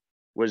 downfall,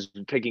 was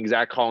picking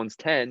Zach Collins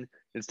 10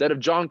 instead of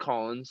John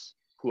Collins,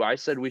 who I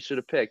said we should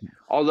have picked.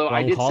 Although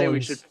I John did say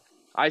Collins.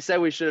 I said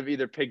we should have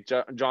either picked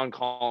John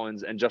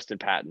Collins and Justin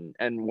Patton,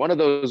 and one of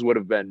those would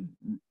have been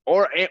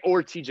or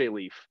TJ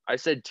Leaf. I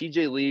said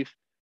TJ Leaf,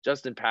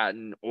 Justin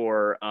Patton,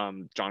 or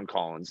John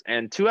Collins,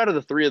 and two out of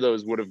the three of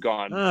those would have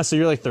gone. So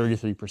you're like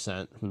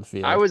 33% from the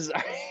field.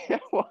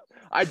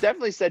 I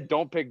definitely said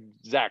don't pick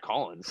Zach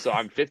Collins, so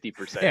I'm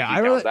 50%. Yeah, I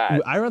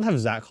I'd rather have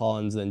Zach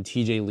Collins than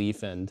TJ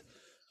Leaf and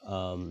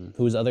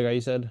who was the other guy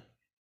you said?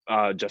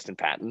 Justin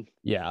Patton.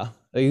 Yeah.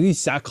 Like, at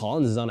least Zach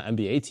Collins is on an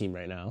NBA team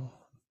right now.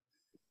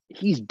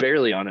 He's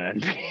barely on an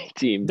NBA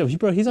team. No,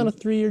 he's on a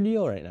 3-year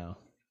deal right now.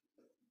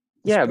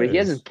 Yeah, but he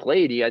hasn't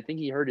played. I think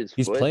he hurt his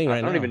He's foot. playing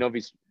right now. I don't even know if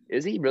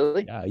is he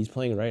really? Yeah, he's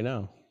playing right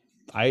now.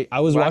 I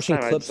was Last watching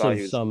time I clips saw of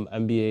he was- some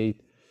NBA.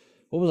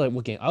 What was I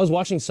looking? I was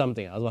watching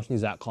something. I was watching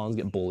Zach Collins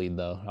get bullied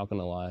though. Not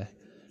gonna lie.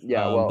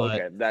 Yeah, but-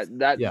 okay.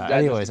 That Yeah. that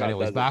Anyways, just about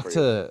does it back for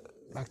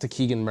you. to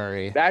Keegan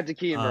Murray. Back to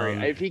Keegan Murray.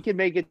 Um, If he can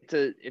make it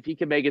to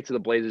the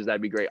Blazers,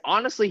 that'd be great.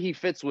 Honestly, he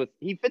fits with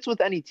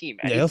any team.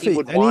 Any Yeah, team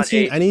would want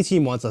any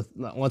team wants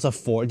a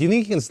 4. Do you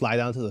think he can slide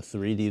down to the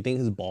 3? Do you think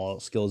his ball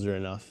skills are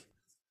enough?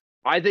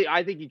 I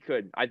think he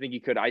could.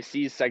 I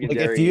see his Like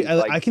secondary. if you,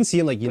 I can see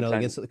him like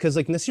potential. because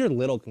like Nasir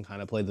Little can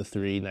kind of play the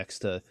 3 next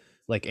to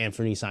like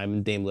Anthony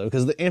Simon, Dame Lillard,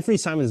 because the Anthony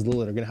Simon and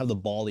Lillard are gonna have the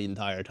ball the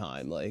entire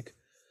time. Like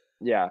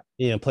Yeah.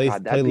 play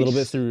God, a that'd be little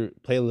bit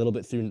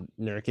through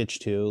Nurkic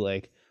too,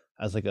 like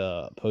as like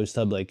a post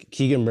hub. Like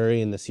Keegan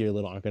Murray and Nasir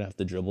Little aren't gonna have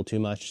to dribble too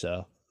much,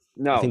 so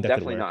No, think that could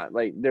definitely work. not.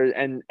 Like there,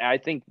 and I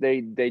think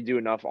they do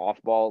enough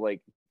off ball.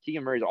 Like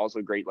Keegan Murray's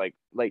also great. Like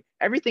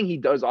everything he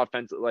does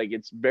offensive, like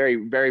it's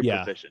very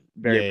Yeah. proficient.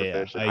 Very Yeah,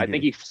 proficient. I I think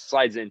agree. he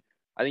slides in.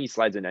 I think he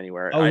slides in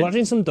anywhere. I was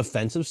watching some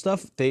defensive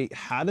stuff. They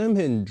had him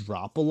in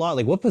drop a lot.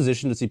 Like, what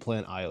position does he play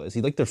in Iowa? Is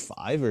he like their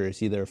 5 or is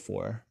he their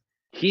 4?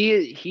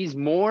 He's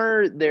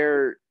more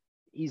their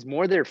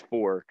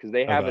 4 because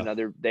they have Okay.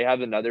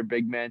 another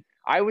big man.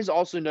 I was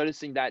also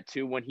noticing that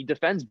too when he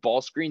defends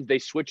ball screens, they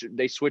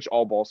switch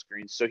all ball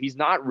screens. So he's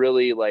not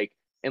really like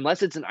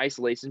unless it's an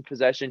isolation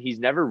possession, he's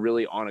never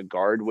really on a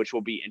guard, which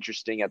will be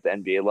interesting at the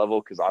NBA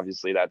level because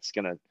obviously that's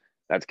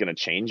gonna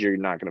change. You're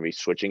not gonna be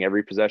switching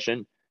every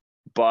possession.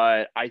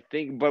 But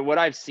what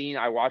I've seen,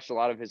 I watched a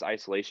lot of his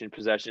isolation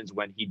possessions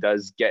when he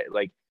does get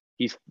like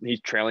he's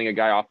trailing a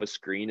guy off a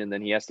screen and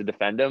then he has to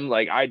defend him.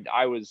 Like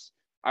I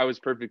was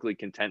perfectly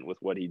content with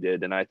what he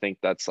did, and I think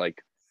that's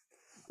like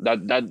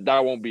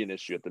that won't be an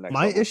issue at the next.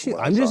 My level issue, from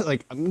what I I'm just saw.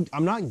 like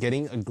I'm not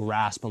getting a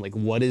grasp on like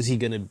what is he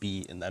gonna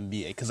be in the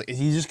NBA? Because like, is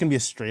he just gonna be a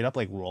straight up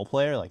like role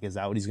player? Like, is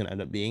that what he's gonna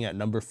end up being at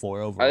number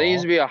 4 overall? I think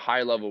he's gonna be a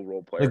high level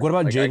role player. Like, what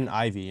about Like, Jaden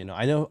Ivey? You know,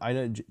 I know,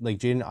 like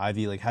Jaden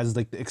Ivey like has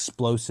like the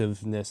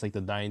explosiveness, like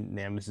the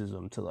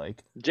dynamicism to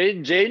like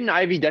Jaden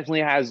Ivey definitely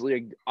has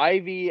like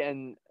Ivy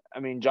and I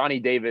mean Johnny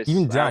Davis.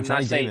 even I'm Johnny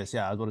not saying, Davis.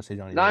 Yeah, I was about to say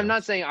Johnny. No, I'm Davis.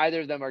 not saying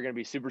either of them are going to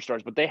be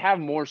superstars, but they have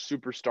more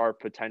superstar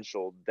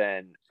potential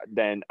than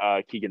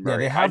Keegan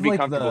Murray. they have, I'd be like,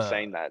 comfortable the-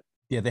 saying that.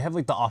 Yeah, they have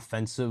like the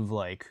offensive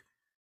like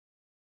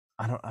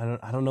I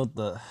don't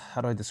know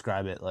how do I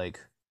describe it like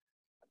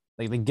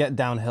they get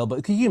downhill,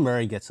 but Keegan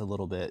Murray gets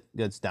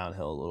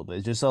downhill a little bit.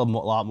 It's just a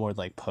lot more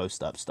like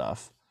post up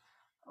stuff.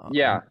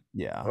 Yeah.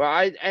 Yeah.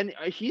 Well,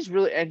 he's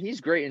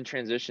great in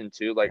transition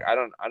too. Like I'm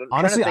trying to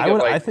Honestly, think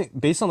of I like think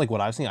based on like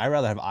what I've seen, I'd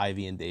rather have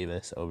Ivy and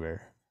Davis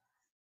over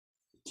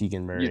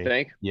Keegan you Murray.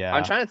 think. I'm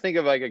Yeah. trying to think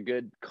of like a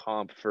good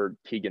comp for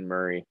Keegan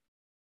Murray.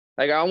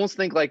 Like I almost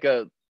think like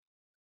a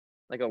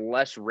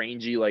less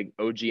rangy like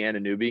OG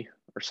Anunoby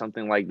or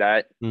something like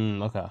that.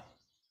 Okay.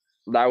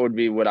 That would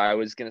be what I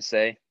was gonna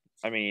say.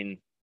 I mean,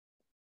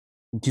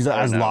 He's I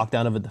don't as know.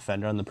 lockdown of a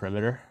defender on the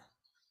perimeter.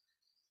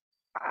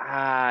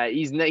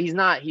 He's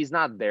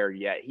not there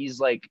yet.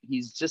 He's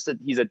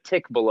a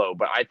tick below,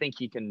 but I think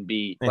he can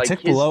be And like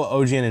tick his. below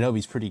OG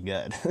Anunoby's pretty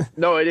good.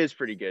 No, it is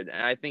pretty good,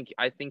 and I think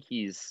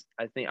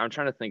I'm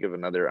trying to think of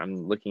another.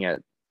 I'm looking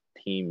at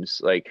teams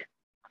like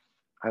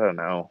I don't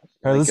know, All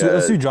right, like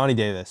let's do Johnny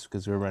Davis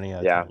because we're running out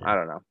of yeah, time I here.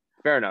 don't know.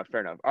 Fair enough,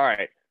 fair enough. All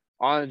right,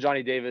 on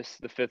Johnny Davis,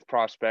 the fifth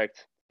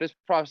prospect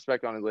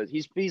on his list.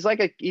 He's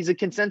a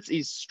consensus.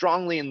 He's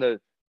strongly in the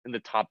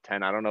top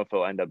 10. I don't know if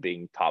he'll end up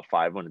being top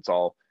 5 when it's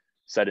all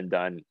said and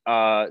done.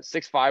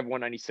 6'5",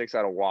 196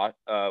 out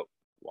of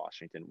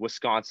Washington,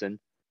 Wisconsin.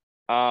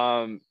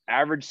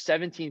 Averaged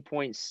 17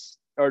 points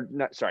or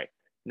not, sorry,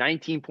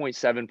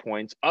 19.7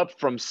 points, up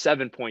from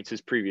 7 points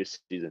his previous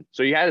season.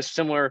 So he had a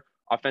similar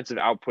offensive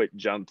output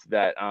jump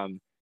that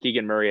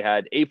Keegan Murray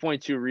had.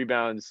 8.2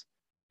 rebounds,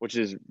 which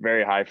is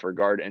very high for a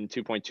guard, and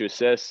 2.2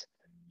 assists.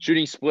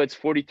 Shooting splits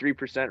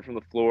 43% from the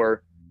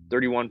floor,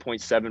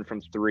 31.7 from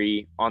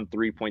three on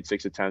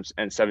 3.6 attempts,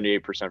 and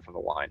 78% from the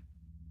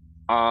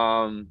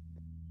line.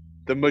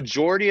 The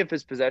majority of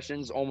his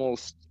possessions,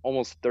 almost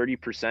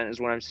 30%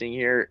 is what I'm seeing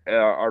here,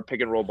 are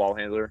pick and roll ball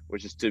handler,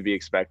 which is to be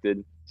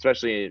expected,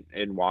 especially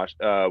in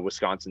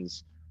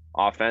Wisconsin's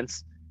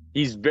offense.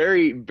 He's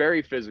very,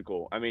 very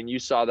physical. I mean, you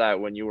saw that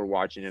when you were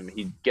watching him.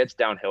 He gets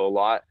downhill a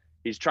lot.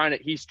 He's trying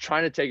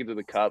to take it to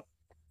the cup.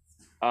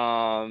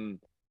 Um,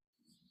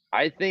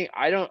 I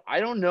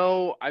don't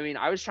know. I mean,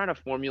 I was trying to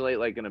formulate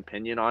like an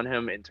opinion on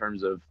him in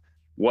terms of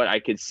what I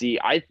could see.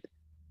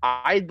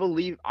 I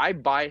believe I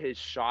buy his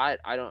shot.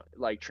 I don't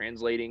like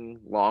translating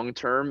long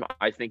term.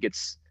 I think it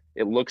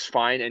looks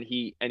fine, and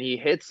he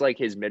hits like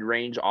his mid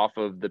range off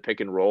of the pick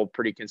and roll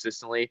pretty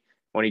consistently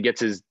when he gets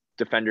his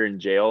defender in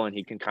jail, and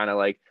he can kind of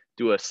like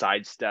do a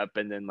sidestep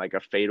and then like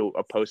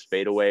a post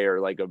fadeaway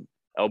or like a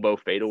elbow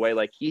fadeaway.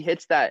 Like he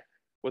hits that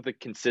with a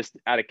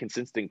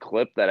consistent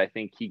clip that I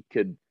think he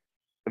could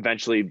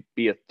eventually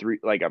be a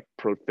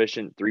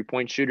proficient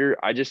 3-point shooter.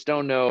 I just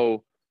don't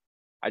know.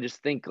 I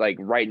just think like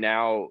right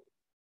now,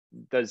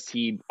 does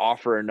he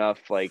offer enough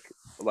like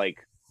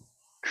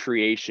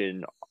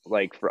creation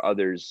like for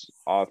others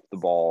off the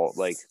ball?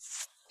 Like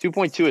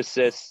 2.2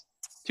 assists,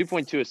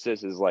 2.2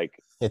 assists is like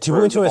Yeah, two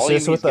for point the two volume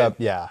assists with he's the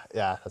getting that's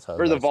what I was for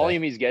about the to say.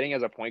 volume he's getting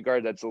as a point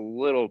guard. That's a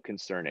little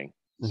concerning.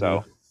 Hmm.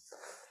 So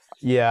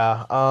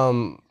Yeah.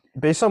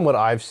 Based on what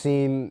I've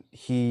seen,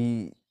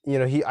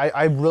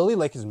 I really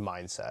like his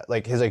mindset,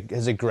 like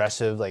his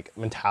aggressive like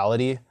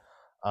mentality.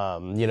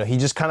 He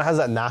just kind of has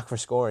that knack for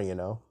scoring.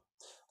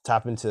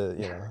 Tap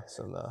into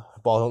some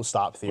ball don't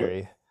stop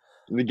theory.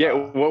 the get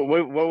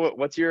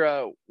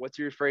Uh, what's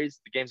your phrase?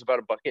 The game's about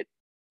a bucket.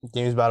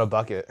 Game's about a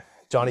bucket.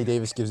 Johnny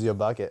Davis gives you a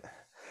bucket.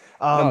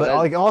 No, But that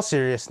like in all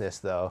seriousness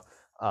though,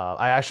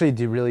 I actually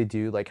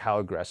do like how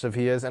aggressive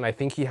he is, and I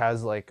think he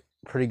has like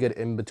pretty good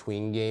in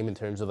between game in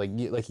terms of like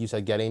you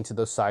said, getting to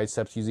those side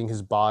steps, using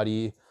his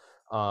body,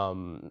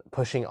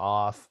 pushing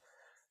off.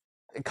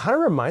 It kind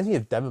of reminds me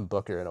of Devin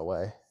Booker in a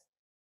way,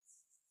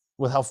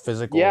 with how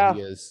physical yeah, he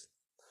is,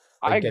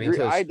 I like getting agree.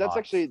 to his That's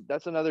spots.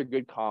 that's another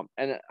good comp.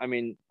 And I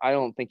mean, I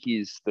don't think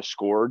he's the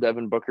scorer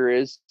Devin Booker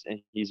is, and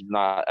he's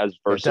not as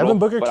Yeah, Devin versatile.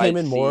 Booker But I came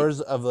in more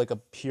see of like a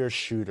pure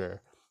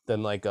shooter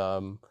than like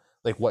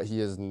what he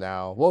is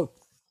now. Well,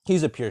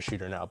 he's a pure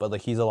shooter now, but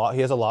like he has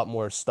a lot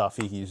more stuff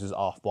he uses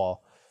off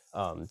ball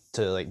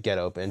to like get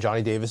open.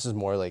 Johnny Davis is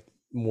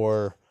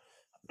more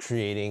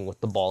creating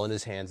with the ball in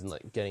his hands and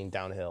like getting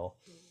downhill.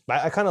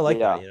 I kind of like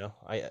that,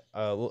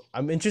 yeah,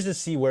 I'm interested to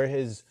see where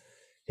his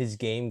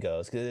game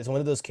goes because it's one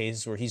of those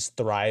cases where he's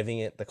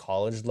thriving at the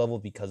college level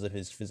because of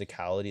his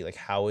physicality. Like,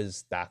 how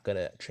is that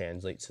gonna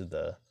translate to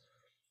the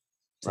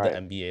right.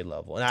 NBA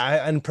level.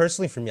 And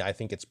personally for me, I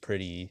think it's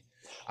pretty.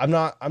 I'm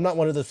not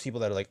one of those people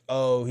that are like,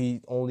 oh,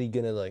 he only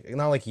gonna like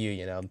not like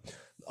you.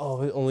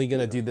 Oh, he's only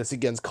gonna do this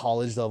against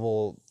college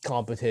level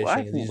competition What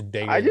because he's I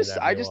bigger than just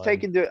I just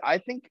take everyone. into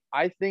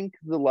I think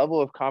the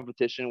level of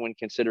competition when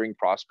considering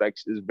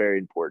prospects is very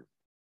important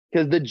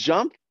because the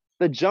jump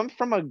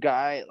from a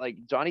guy like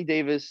Johnny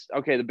Davis.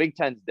 Okay, the Big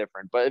Ten's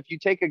different, but if you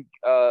take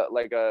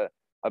a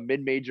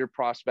mid major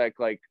prospect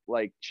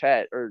like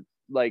Chet or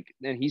like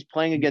and he's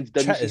playing against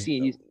Chet is.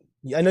 WCC, he's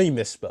Yeah, I know you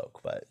misspoke,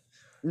 but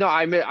No,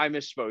 I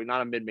misspoke.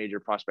 Not a mid major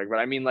prospect, but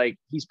I mean like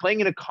he's playing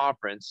in a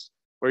conference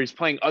where he's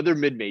playing other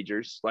mid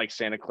majors like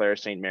Santa Clara,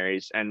 St.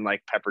 Mary's, and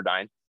like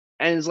Pepperdine,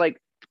 and it's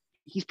like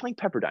he's playing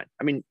Pepperdine.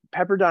 I mean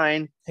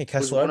Pepperdine hey, was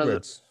Kessler one of the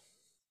Edwards.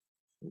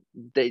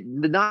 they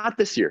not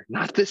this year,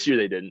 not this year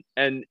they didn't,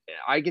 and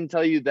I can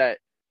tell you that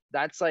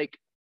that's like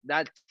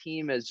that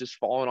team has just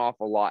fallen off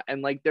a lot,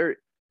 and like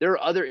there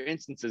are other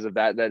instances of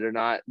that that are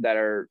not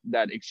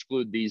that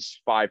exclude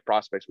these 5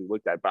 prospects we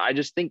looked at. But I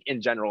just think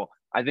in general,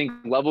 I think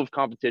level of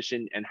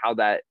competition and how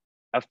that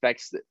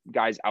affects the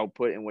guys'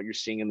 output and what you're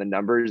seeing in the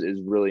numbers is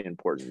really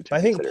important to But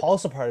I think consider.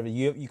 also part of it,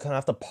 you kind of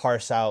have to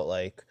parse out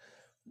like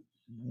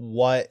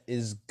what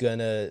is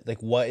gonna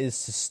like what is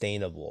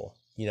sustainable.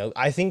 You know,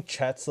 I think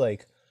Chet's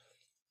like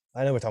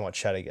I know we're talking about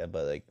Chet again,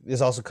 but like this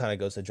also kind of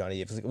goes to Johnny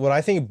Davis. Like, what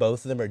I think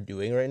both of them are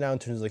doing right now in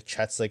terms of like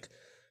Chet's like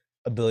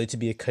ability to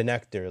be a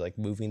connector, like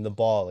moving the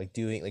ball, like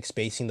doing like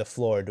spacing the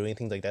floor, doing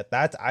things like that.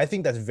 That's I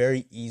think that's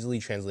very easily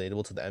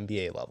translatable to the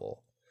NBA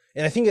level.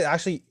 And I think it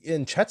actually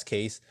in Chet's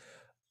case,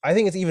 I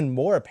think it's even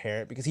more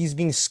apparent because he's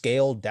being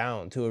scaled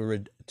down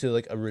to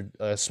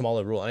a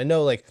smaller rule. And I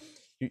know like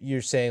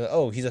you're saying,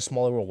 oh, he's a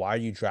smaller rule. Why are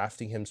you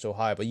drafting him so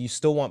high? But you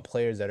still want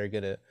players that are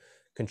gonna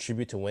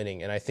contribute to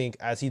winning. And I think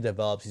as he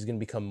develops, he's gonna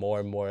become more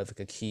and more of like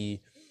a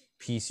key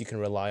piece you can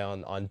rely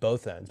on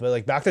both ends. But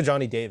like back to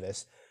Johnny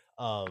Davis,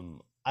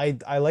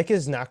 I like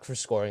his knack for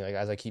scoring, like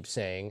as I keep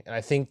saying, and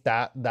I think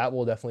that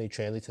will definitely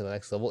translate to the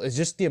next level. It's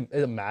just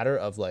a matter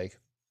of like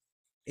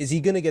is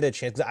he going to get a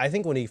chance? 'Cause I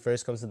think when he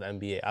first comes to the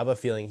NBA, I have a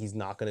feeling he's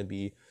not going to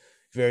be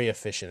very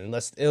efficient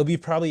unless it'll be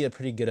probably a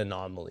pretty good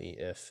anomaly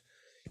if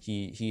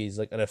he's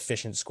like an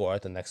efficient scorer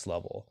at the next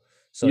level.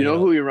 So, You know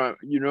who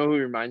you know who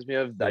he reminds me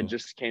of that who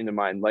just came to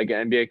mind, like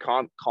an NBA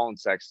comp, Colin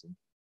Sexton.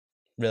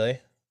 really?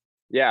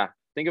 Yeah,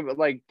 think of it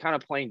like kind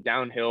of playing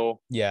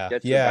downhill, Yeah,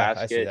 get to the yeah, I see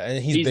basket. that.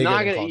 And he's bigger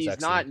than Colin He's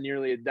Sexton. not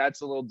nearly.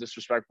 That's a little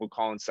disrespectful,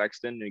 Colin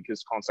Sexton,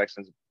 because Colin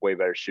Sexton's a way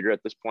better shooter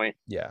at this point,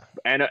 Yeah.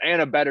 and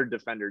a better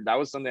defender. That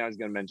was something I was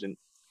going to mention.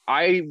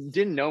 I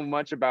didn't know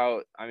much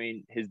about. I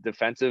mean, his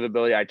defensive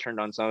ability. I turned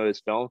on some of his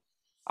film.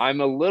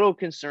 I'm a little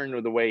concerned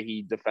with the way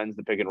he defends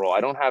the pick and roll.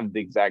 I don't have the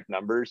exact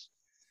numbers,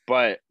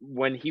 but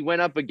when he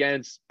went up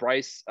against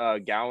Bryce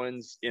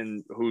Gowans,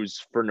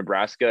 who's for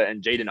Nebraska,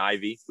 and Jaden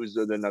Ivey, who's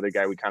another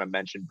guy we kind of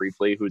mentioned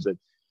briefly, who's a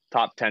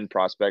top 10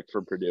 prospect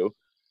for Purdue,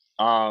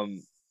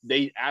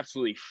 they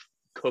absolutely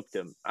cooked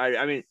him.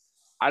 I mean,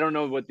 I don't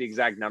know what the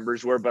exact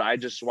numbers were, but I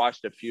just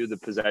watched a few of the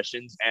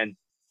possessions, and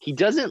he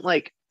doesn't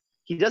like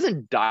he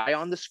doesn't die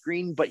on the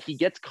screen, but he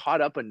gets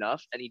caught up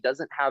enough, and he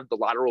doesn't have the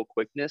lateral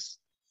quickness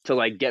to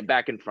like get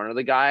back in front of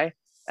the guy,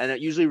 and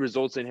it usually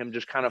results in him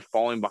just kind of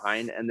falling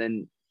behind, and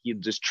then he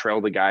just trail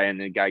the guy, and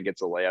the guy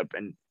gets a layup.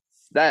 And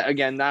that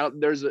again, now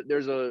there's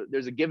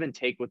a give and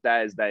take with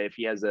that. Is that if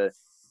he has a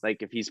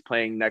like if he's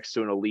playing next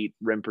to an elite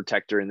rim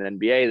protector in the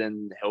NBA,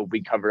 then he'll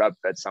be covered up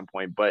at some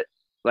point. But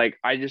like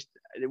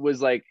it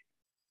was like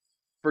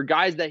for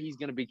guys that he's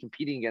going to be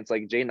competing against,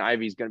 like Jaden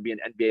Ivey is going to be an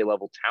NBA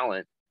level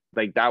talent.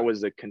 Like that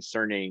was a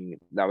concerning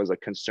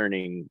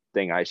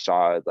thing I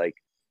saw. Like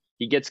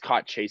he gets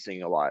caught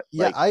chasing a lot.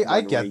 Yeah, Like I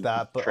when get he's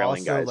that, but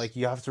trailing also guys. like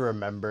you have to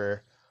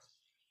remember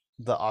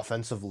the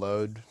offensive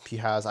load he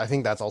has. I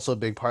think that's also a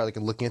big part, like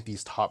in looking at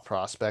these top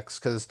prospects,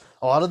 because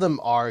a lot of them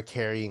are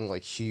carrying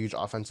like huge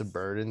offensive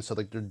burden. So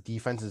like their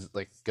defense is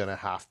like gonna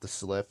have to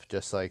slip,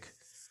 just like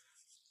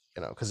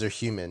because they're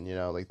human.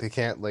 Like they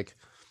can't like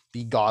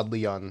be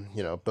godly on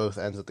both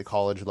ends at the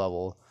college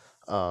level.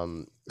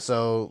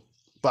 So,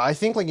 but I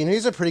think like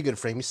he's a pretty good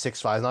frame. He's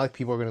 6'5". Not like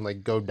people are gonna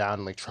like go down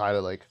and like try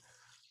to like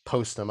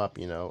post him up.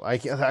 I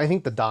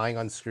think the dying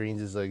on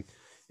screens is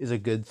a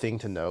good thing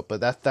to note, but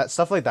that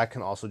stuff like that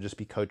can also just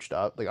be coached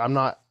up. Like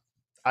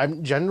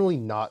I'm generally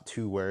not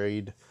too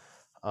worried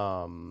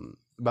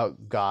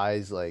about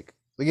guys like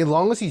as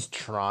long as he's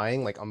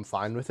trying, like I'm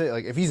fine with it.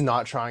 Like if he's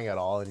not trying at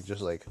all and he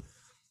just like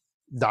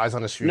dies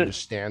on a screen, No,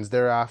 just stands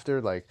there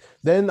after, like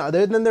then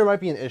there might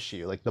be an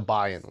issue, like the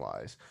buy-in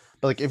wise.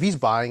 But like if he's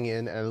buying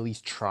in and at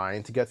least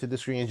trying to get through the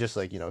screen, just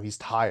like he's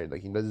tired,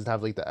 like he doesn't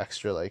have like the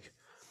extra like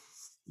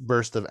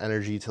burst of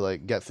energy to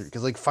like get through,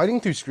 because like fighting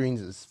through screens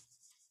is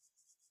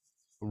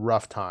a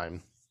rough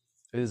time.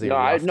 It is a no,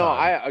 I rough no, time.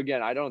 I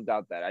again, I don't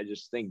doubt that. I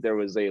just think there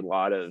was a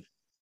lot of.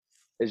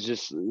 It's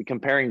just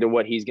comparing to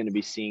what he's going to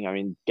be seeing. I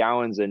mean,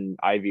 Gowans and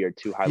Ivy are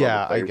two high level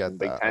Yeah, I players in the get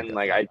Big that. I Ten. get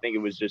Like, that. I think it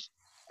was just.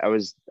 I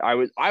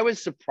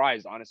was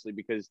surprised honestly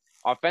because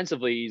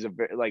offensively he's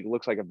like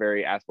looks like a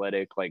very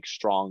athletic, like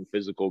strong,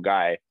 physical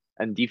guy,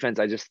 and defense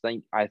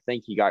I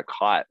think he got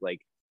caught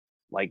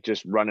like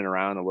just running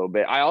around a little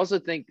bit. I also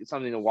think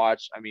something to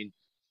watch. I mean,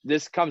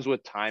 this comes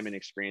with time and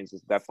experience.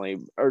 Is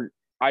definitely, or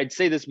I'd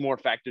say this more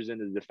factors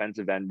into the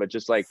defensive end, but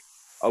just like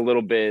a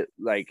little bit,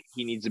 like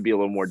he needs to be a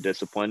little more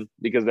disciplined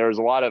because there's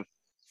a lot of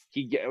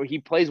he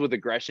plays with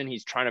aggression.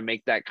 He's trying to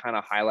make that kind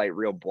of highlight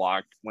reel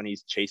block when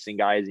he's chasing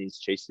guys. And he's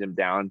chasing them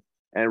down,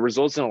 and it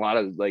results in a lot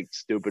of like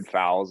stupid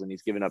fouls, and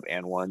he's giving up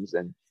and ones.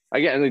 And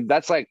again,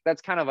 that's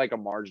kind of like a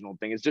marginal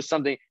thing. It's just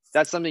something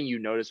you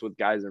notice with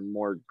guys that are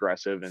more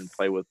aggressive and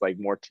play with like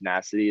more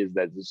tenacity is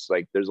that just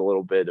like there's a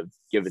little bit of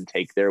give and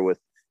take there with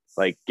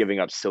like giving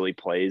up silly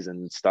plays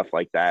and stuff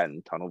like that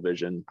and tunnel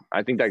vision.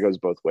 I think that goes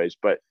both ways,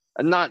 but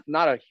not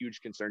a huge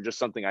concern. Just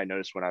something I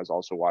noticed when I was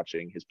also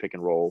watching his pick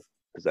and roll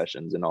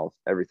possessions and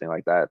everything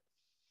like that.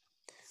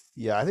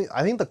 Yeah,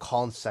 I think the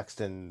Colin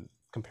Sexton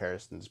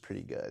comparison is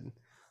pretty good,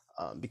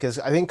 because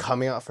I think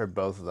coming out for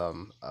both of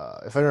them,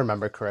 if I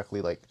remember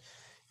correctly, like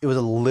it was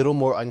a little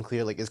more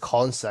unclear. Like, is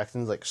Colin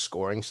Sexton's like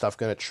scoring stuff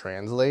gonna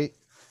translate?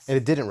 And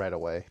it didn't right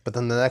away. But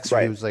then the next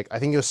year he Right. was like, I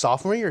think it was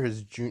sophomore year, or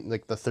his June,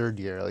 like the third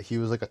year, like he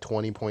was like a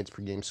 20 points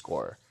per game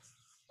scorer.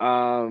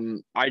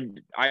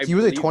 I He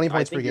was a believe 20 I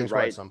points per think you're game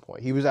scorer at right. some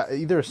point. He was at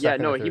either a Yeah, second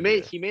no, or he third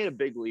made year. he made a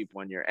big leap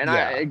one year, and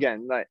I Yeah.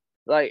 again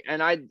like,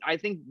 and I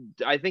think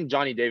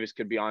Johnny Davis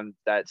could be on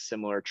that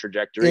similar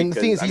trajectory And the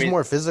thing because is, I he's mean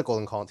more physical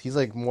than Collins. He's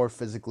like more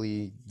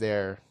physically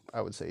there,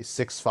 I would say,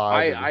 6'5"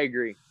 I and I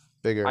agree.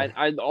 bigger.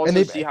 I And also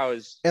they see how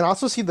his and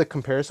also see the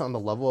comparison on the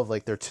level of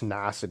like their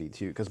tenacity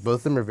too, because both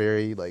of them are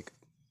very like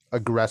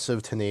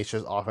aggressive,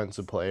 tenacious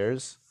offensive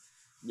players.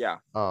 yeah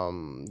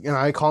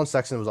Colin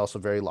Sexton was also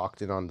very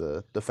locked in on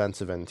the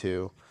defensive end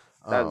too.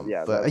 But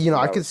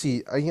I that could was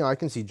see, I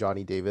can see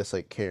Johnny Davis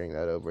like carrying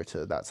that over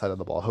to that side of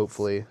the ball,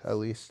 hopefully at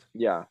least.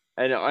 yeah,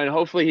 and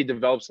hopefully he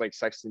develops like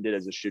Sexton did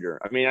as a shooter.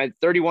 I mean,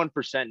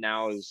 31%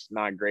 now is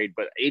not great,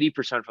 but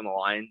 80% from the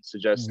line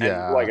suggests,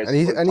 and like Yeah, I and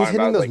we're he's talking hitting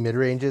about those like mid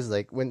ranges.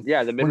 Like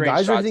yeah, the mid when range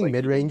guys are shots hitting like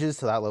mid he can ranges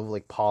to that level,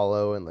 like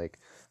Paulo and like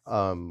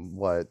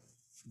what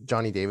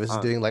Johnny Davis is uh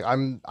doing, like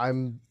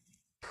I'm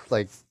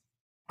like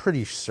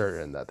pretty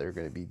certain that they're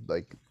going to be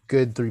like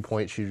good 3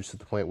 point shooters to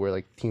the point where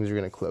like teams are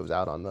going to close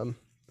out on them.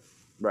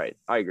 right.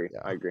 I agree.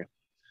 Yeah, I agree.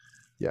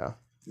 yeah.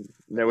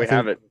 There I we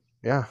have think it.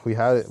 yeah, we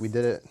had it. We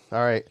did it. All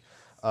right.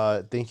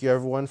 Thank you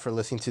everyone for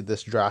listening to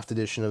this draft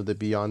edition of the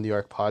Beyond the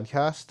Arc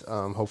podcast.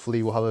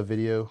 Hopefully we'll have a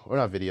video or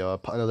not video,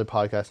 another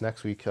podcast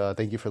next week.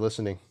 Thank you for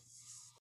listening.